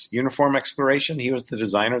Knicks uniform exploration, he was the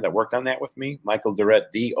designer that worked on that with me, Michael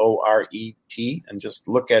Durrett, D-O-R-E-T, and just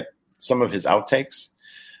look at some of his outtakes.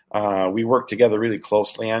 We worked together really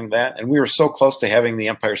closely on that, and we were so close to having the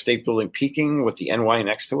Empire State Building peaking with the NY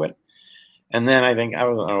next to it. And then I don't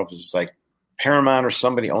know if it was like Paramount or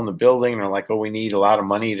somebody owned the building, and they're like, oh, we need a lot of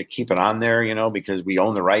money to keep it on there, because we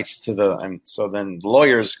own the rights to and so then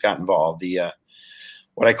lawyers got involved. The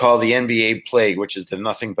what I call the NBA plague, which is the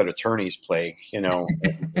nothing but attorneys plague, it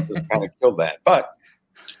just kind of killed that. But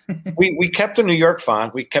we kept the New York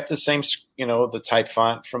font. We kept the same, the type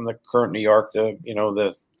font from the current New York, the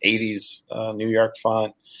 80s New York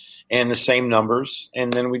font, and the same numbers.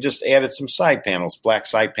 And then we just added some side panels, black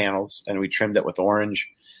side panels, and we trimmed it with orange.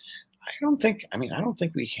 I don't think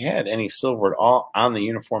we had any silver at all on the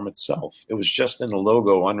uniform itself. It was just in the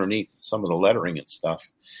logo underneath some of the lettering and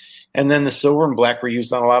stuff. And then the silver and black were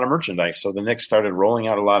used on a lot of merchandise. So the Knicks started rolling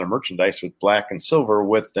out a lot of merchandise with black and silver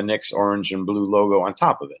with the Knicks orange and blue logo on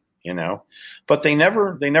top of it, But they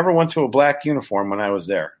never went to a black uniform when I was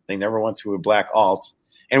there. They never went to a black alt.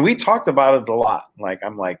 And we talked about it a lot.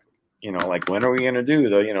 I'm like, when are we going to do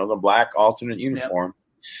the black alternate uniform? Yep.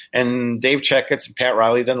 And Dave Checketts and Pat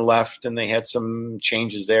Riley then left, and they had some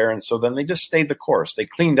changes there. And so then they just stayed the course. They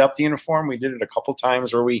cleaned up the uniform. We did it a couple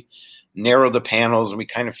times where we narrowed the panels and we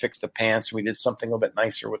kind of fixed the pants. We did something a little bit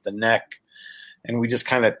nicer with the neck, and we just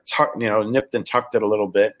kind of nipped and tucked it a little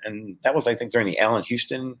bit. And that was, I think, during the Allen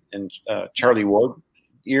Houston and Charlie Ward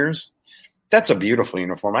years. That's a beautiful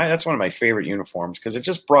uniform. That's one of my favorite uniforms because it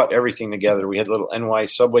just brought everything together. We had a little NY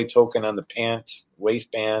subway token on the pant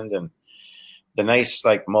waistband and the nice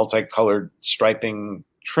like multicolored striping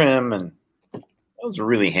trim. And that was a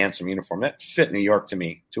really handsome uniform. That fit New York to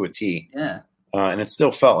me to a T. Yeah. And it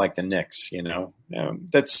still felt like the Knicks,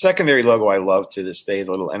 that secondary logo I love to this day,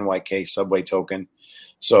 the little NYK subway token.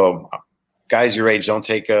 So guys your age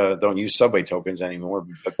don't use subway tokens anymore.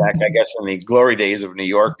 But back, I guess, in the glory days of New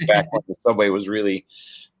York, back when the subway was really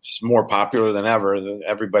more popular than ever,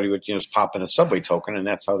 everybody would just pop in a subway token, and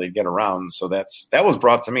that's how they'd get around. So that was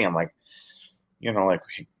brought to me. I'm like,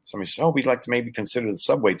 somebody said, oh, we'd like to maybe consider the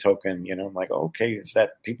subway token. I'm like, oh, okay, is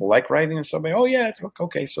that people like riding a subway? Oh, yeah, it's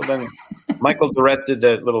okay. So then Michael Durrett did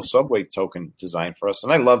that little subway token design for us,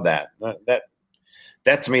 and I love that.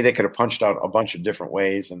 That to me, they could have punched out a bunch of different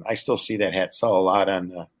ways, and I still see that hat sell a lot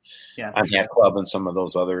on Hat Club and some of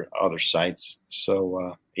those other sites.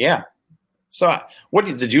 So, yeah. So, what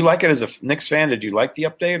did you like it as a Knicks fan? Did you like the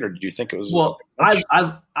update, or did you think it was? Well,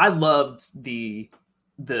 I loved the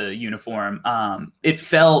uniform. It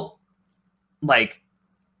felt like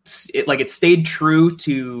it stayed true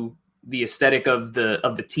to the aesthetic of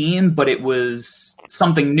the team, but it was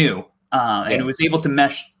something new, and it was able to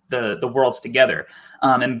mesh the worlds together.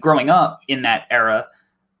 And growing up in that era,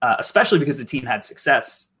 especially because the team had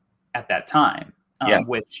success at that time,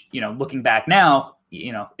 which looking back now,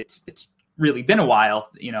 it's really been a while,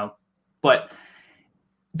 but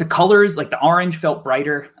the colors, like the orange felt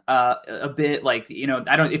brighter a bit, like,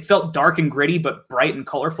 it felt dark and gritty, but bright and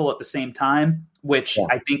colorful at the same time, which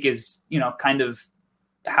I think is, kind of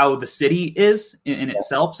how the city is in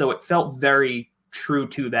itself. So it felt very true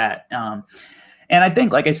to that. And I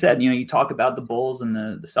think, like I said, you talk about the Bulls and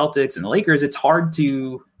the Celtics and the Lakers, it's hard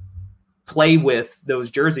to play with those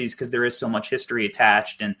jerseys because there is so much history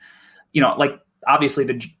attached. And, like obviously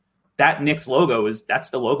that Knicks logo that's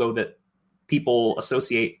the logo that people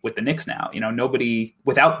associate with the Knicks now. Nobody,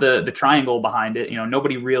 without the triangle behind it,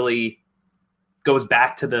 nobody really goes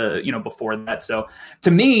back to the, before that. So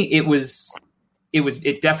to me,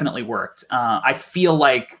 it definitely worked. I feel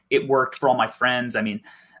like it worked for all my friends. I mean,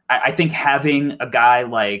 I think having a guy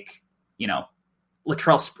like,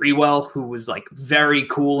 Latrell Sprewell, who was like very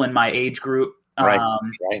cool in my age group. Right.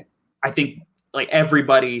 I think like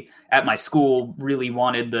everybody at my school really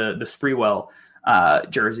wanted the Sprewell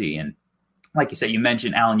jersey. And like you said, you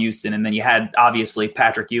mentioned Allen Houston, and then you had obviously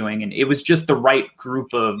Patrick Ewing, and it was just the right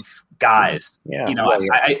group of guys. Yeah.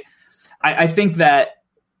 I think that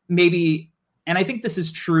maybe, and I think this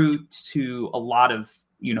is true to a lot of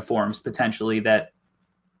uniforms potentially, that,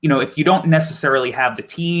 if you don't necessarily have the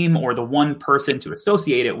team or the one person to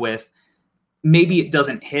associate it with, maybe it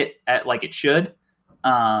doesn't hit at like it should.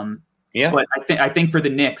 But I think for the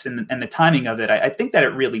Knicks and the timing of it, I think that it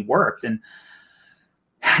really worked. And,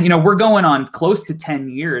 we're going on close to 10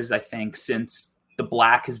 years, I think, since the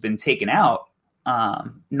black has been taken out.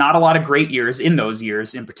 Not a lot of great years in those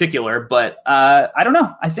years in particular, but I don't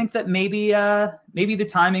know. I think that maybe the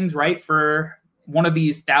timing's right for one of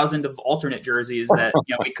these 1,000 of alternate jerseys that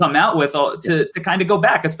we come out with to kind of go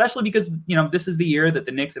back, especially because this is the year that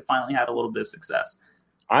the Knicks have finally had a little bit of success.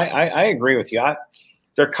 I agree with you.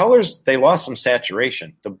 Their colors, they lost some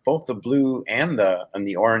saturation. Both the blue and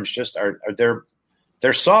the orange just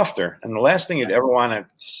they're softer. And the last thing you'd ever want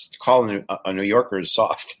to call a New Yorker is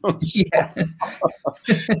soft. Yeah.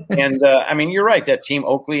 And I mean, you're right. That team,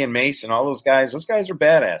 Oakley and Mace and all those guys are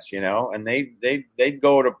badass, and they'd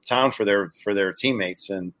go to town for their teammates.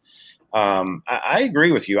 And I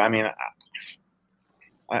agree with you. I mean,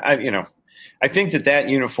 I think that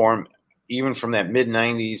uniform, even from that mid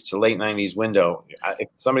 90s to late 90s window, if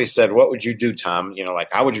somebody said, what would you do, Tom?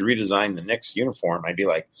 Like, how would you redesign the Knicks uniform? I'd be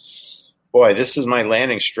like, boy, this is my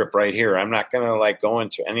landing strip right here. I'm not going to like go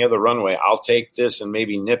into any other runway. I'll take this and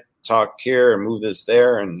maybe nip tuck here and move this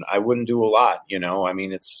there. And I wouldn't do a lot, I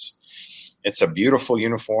mean, it's a beautiful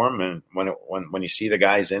uniform. And when you see the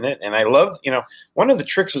guys in it, and I love, one of the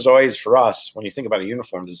tricks is always for us, when you think about a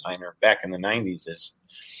uniform designer back in the 90s, is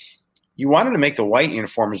you wanted to make the white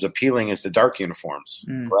uniform as appealing as the dark uniforms,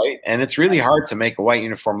 right? And it's really hard to make a white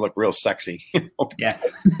uniform look real sexy. Yeah.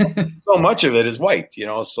 So much of it is white,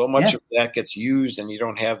 so much of that gets used, and you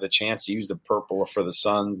don't have the chance to use the purple for the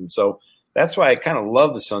Suns. And so that's why I kind of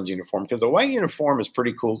love the Suns uniform, because the white uniform is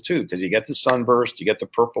pretty cool too, because you get the sunburst, you get the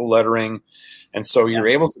purple lettering, and so you're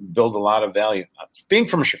able to build a lot of value. Being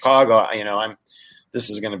from Chicago,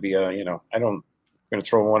 this is going to be I'm going to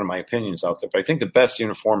throw one of my opinions out there, but I think the best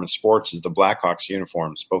uniform in sports is the Blackhawks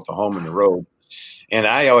uniforms, both the home and the road. And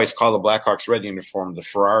I always call the Blackhawks red uniform the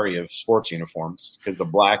Ferrari of sports uniforms, because the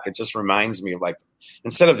black, it just reminds me of, like,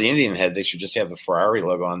 instead of the Indian head, they should just have the Ferrari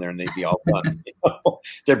logo on there and they'd be all done.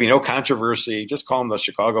 There'd be no controversy. Just call them the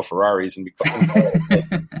Chicago Ferraris and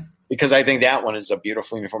because I think that one is a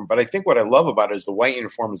beautiful uniform. But I think what I love about it is the white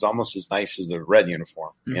uniform is almost as nice as the red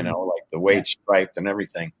uniform, like the way it's striped and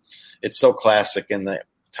everything. It's so classic, in the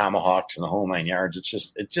tomahawks and the whole 9 yards.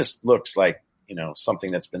 It just looks like,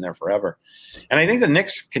 something that's been there forever. And I think the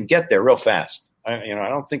Knicks can get there real fast. I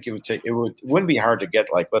don't think it wouldn't be hard to get,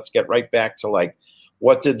 like, let's get right back to, like,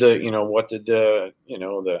 what did the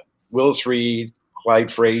Willis Reed,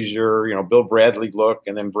 Clyde Frazier, Bill Bradley look,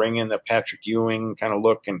 and then bring in the Patrick Ewing kind of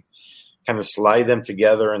look and kind of slide them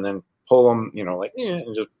together and then pull them,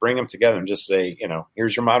 and just bring them together and just say,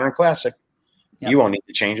 here's your modern classic. Yep. You won't need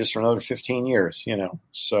to change this for another 15 years,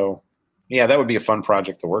 So, yeah, that would be a fun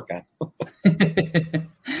project to work on.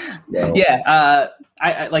 So. Yeah.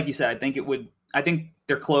 I like you said, I think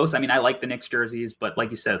they're close. I mean, I like the Knicks jerseys, but like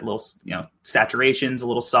you said, a little, saturation's a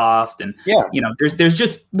little soft, and there's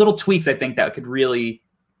just little tweaks I think that could really,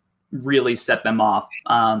 really set them off.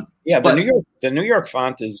 The New York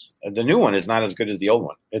font is, the new one is not as good as the old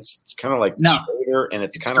one. It's kind of like straighter, and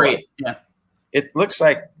it's kind of like, it looks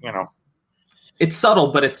like, it's subtle,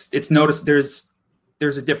 but it's noticed.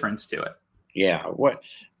 There's a difference to it. Yeah. What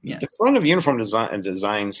The front of uniform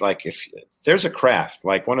designs, like if there's a craft,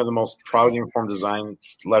 like one of the most proud uniform design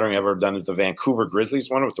lettering I've ever done is the Vancouver Grizzlies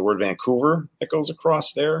one with the word Vancouver that goes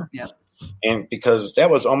across there. Yeah. And because that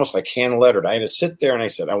was almost like hand lettered, I had to sit there and I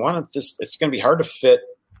said, I want this. It's going to be hard to fit,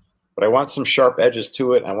 but I want some sharp edges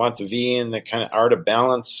to it. I want the V in the kind of art of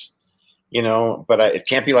balance, but it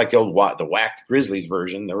can't be like the whacked Grizzlies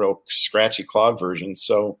version, the real scratchy clog version.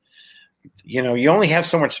 So, you only have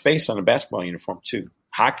so much space on a basketball uniform too.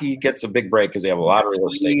 Hockey gets a big break because they have a lot of real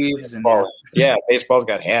estate. Baseball's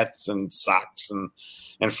got hats and socks and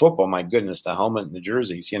football. My goodness, the helmet and the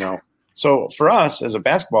jerseys, So for us as a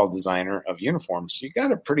basketball designer of uniforms, you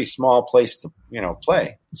got a pretty small place to,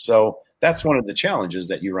 play. So that's one of the challenges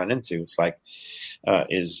that you run into. It's like,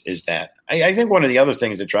 is that I think one of the other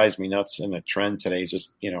things that drives me nuts in a trend today is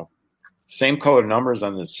just, same color numbers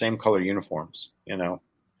on the same color uniforms,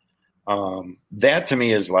 that to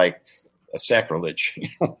me is like a sacrilege.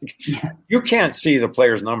 You can't see the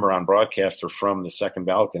player's number on broadcast or from the second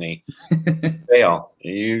balcony. Fail.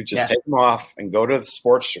 You just take them off and go to the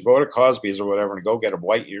sports, or go to Cosby's or whatever, and go get a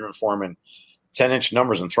white uniform and 10-inch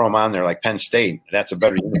numbers and throw them on there like Penn State. That's a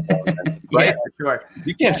better uniform. Right? Yeah, for sure.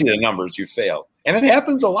 You can't see the numbers. You fail, and it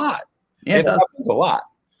happens a lot. Yeah, it happens a lot.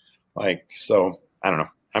 So I don't know.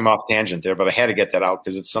 I'm off tangent there, but I had to get that out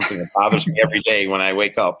because it's something that bothers me every day when I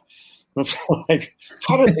wake up. It's like,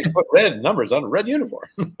 how did they put red numbers on a red uniform?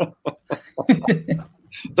 The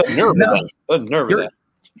nerve of that.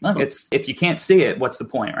 Look, it's if you can't see it, what's the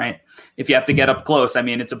point, right? If you have to get up close, I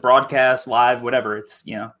mean, it's a broadcast, live, whatever. It's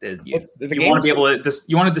you want to be able to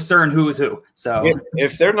you want to discern who is who. So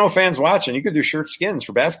if there are no fans watching, you could do shirt skins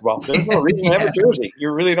for basketball. There's no reason to have a jersey.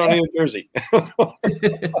 You really don't need a jersey.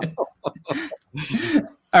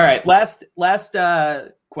 All right, last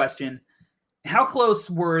question. How close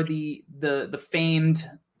were the famed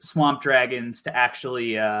Swamp Dragons to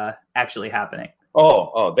actually happening?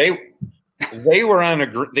 They were on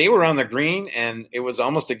the green, and it was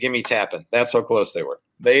almost a gimme tapping. That's how close they were.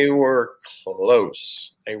 They were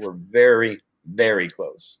close. They were very, very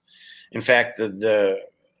close. In fact,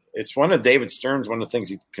 it's one of David Stern's, one of the things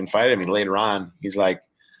he confided in me later on. He's like,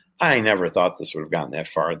 I never thought this would have gotten that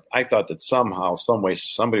far. I thought that somehow, some way,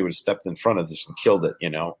 somebody would have stepped in front of this and killed it,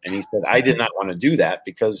 And he said, I did not want to do that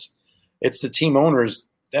because it's the team owners.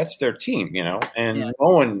 That's their team, and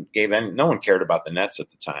no one cared about the Nets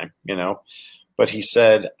at the time, but he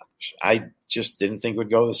said, I just didn't think it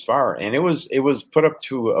would go this far. And it was put up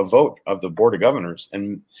to a vote of the Board of Governors.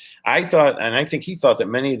 And I think he thought that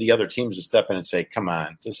many of the other teams would step in and say, come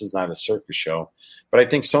on, this is not a circus show. But I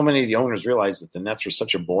think so many of the owners realized that the Nets were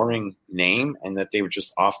such a boring name and that they were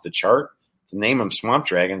just off the chart. To name them Swamp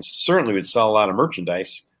Dragons certainly would sell a lot of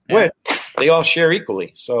merchandise, which they all share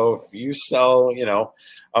equally. So if you sell,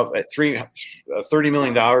 at $30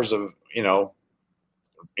 million of,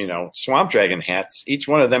 Swamp Dragon hats, each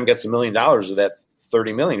one of them gets $1 million of that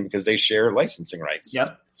 30 million because they share licensing rights.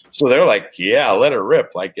 Yep. So they're like, yeah, let it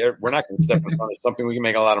rip. Like, we're not going to step in front of something we can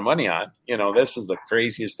make a lot of money on. This is the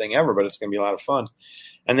craziest thing ever, but it's going to be a lot of fun.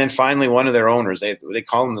 And then finally, one of their owners, they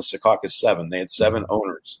call them the Secaucus Seven. They had 7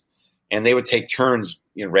 owners, and they would take turns,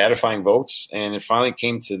 ratifying votes. And it finally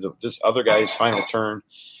came to this other guy's final turn.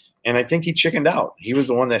 And I think he chickened out. He was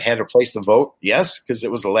the one that had to place the vote. Yes, because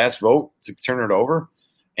it was the last vote to turn it over.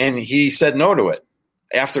 And he said no to it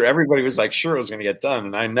after everybody was like, sure, it was going to get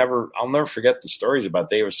done. And I'll never forget the stories about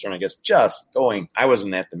David Stern, I guess, I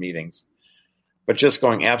wasn't at the meetings, but just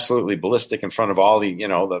going absolutely ballistic in front of all the,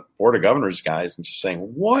 the Board of Governors guys and just saying,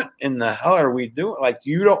 what in the hell are we doing? Like,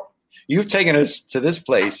 you've taken us to this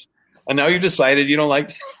place and now you decided you don't like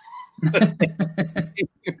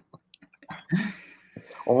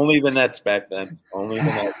Only the Nets back then. Only the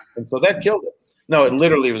Nets. And so that killed it. No, it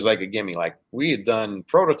literally was like a gimme. Like, we had done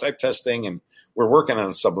prototype testing and we're working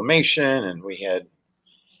on sublimation, and we had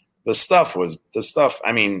the stuff.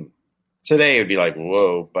 I mean, today it would be like,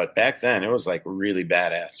 whoa. But back then it was like really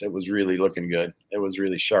badass. It was really looking good. It was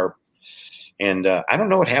really sharp. And I don't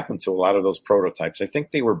know what happened to a lot of those prototypes. I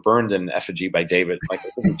think they were burned in effigy by David. Like, I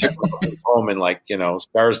think he took them home in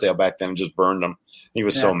Scarsdale back then and just burned them. He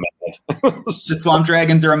was so mad. The Swamp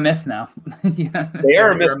Dragons are a myth now. They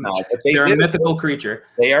are a myth now. They're a mythical creature.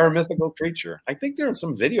 They are a mythical creature. I think they're in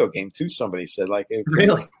some video game too. Somebody said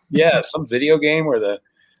really? Yeah, some video game where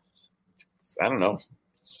I don't know.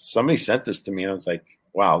 Somebody sent this to me. And I was like,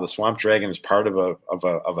 wow, the Swamp Dragon is part of an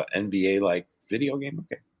NBA like video game.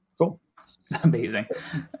 Okay, cool. Amazing.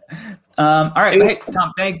 All right. Hey,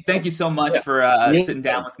 Tom, thank you so much for sitting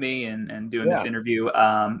down with me and doing this interview.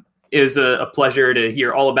 It was a pleasure to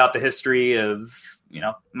hear all about the history of,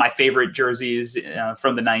 my favorite jerseys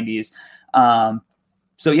from the 90s.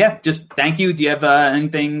 So yeah, just thank you. Do you have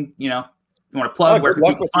anything, you want to plug? Where can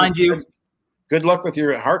people find you? Good luck with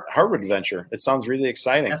your Harvard venture. It sounds really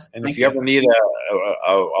exciting. Yes, and if you ever need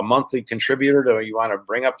a monthly contributor to, you want to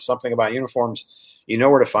bring up something about uniforms, you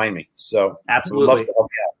know where to find me. So absolutely. I'd love to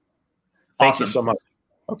help you out. Thank Awesome. you so much.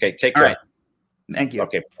 Okay. Take care. All right. Thank you.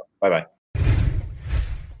 Okay. Bye-bye.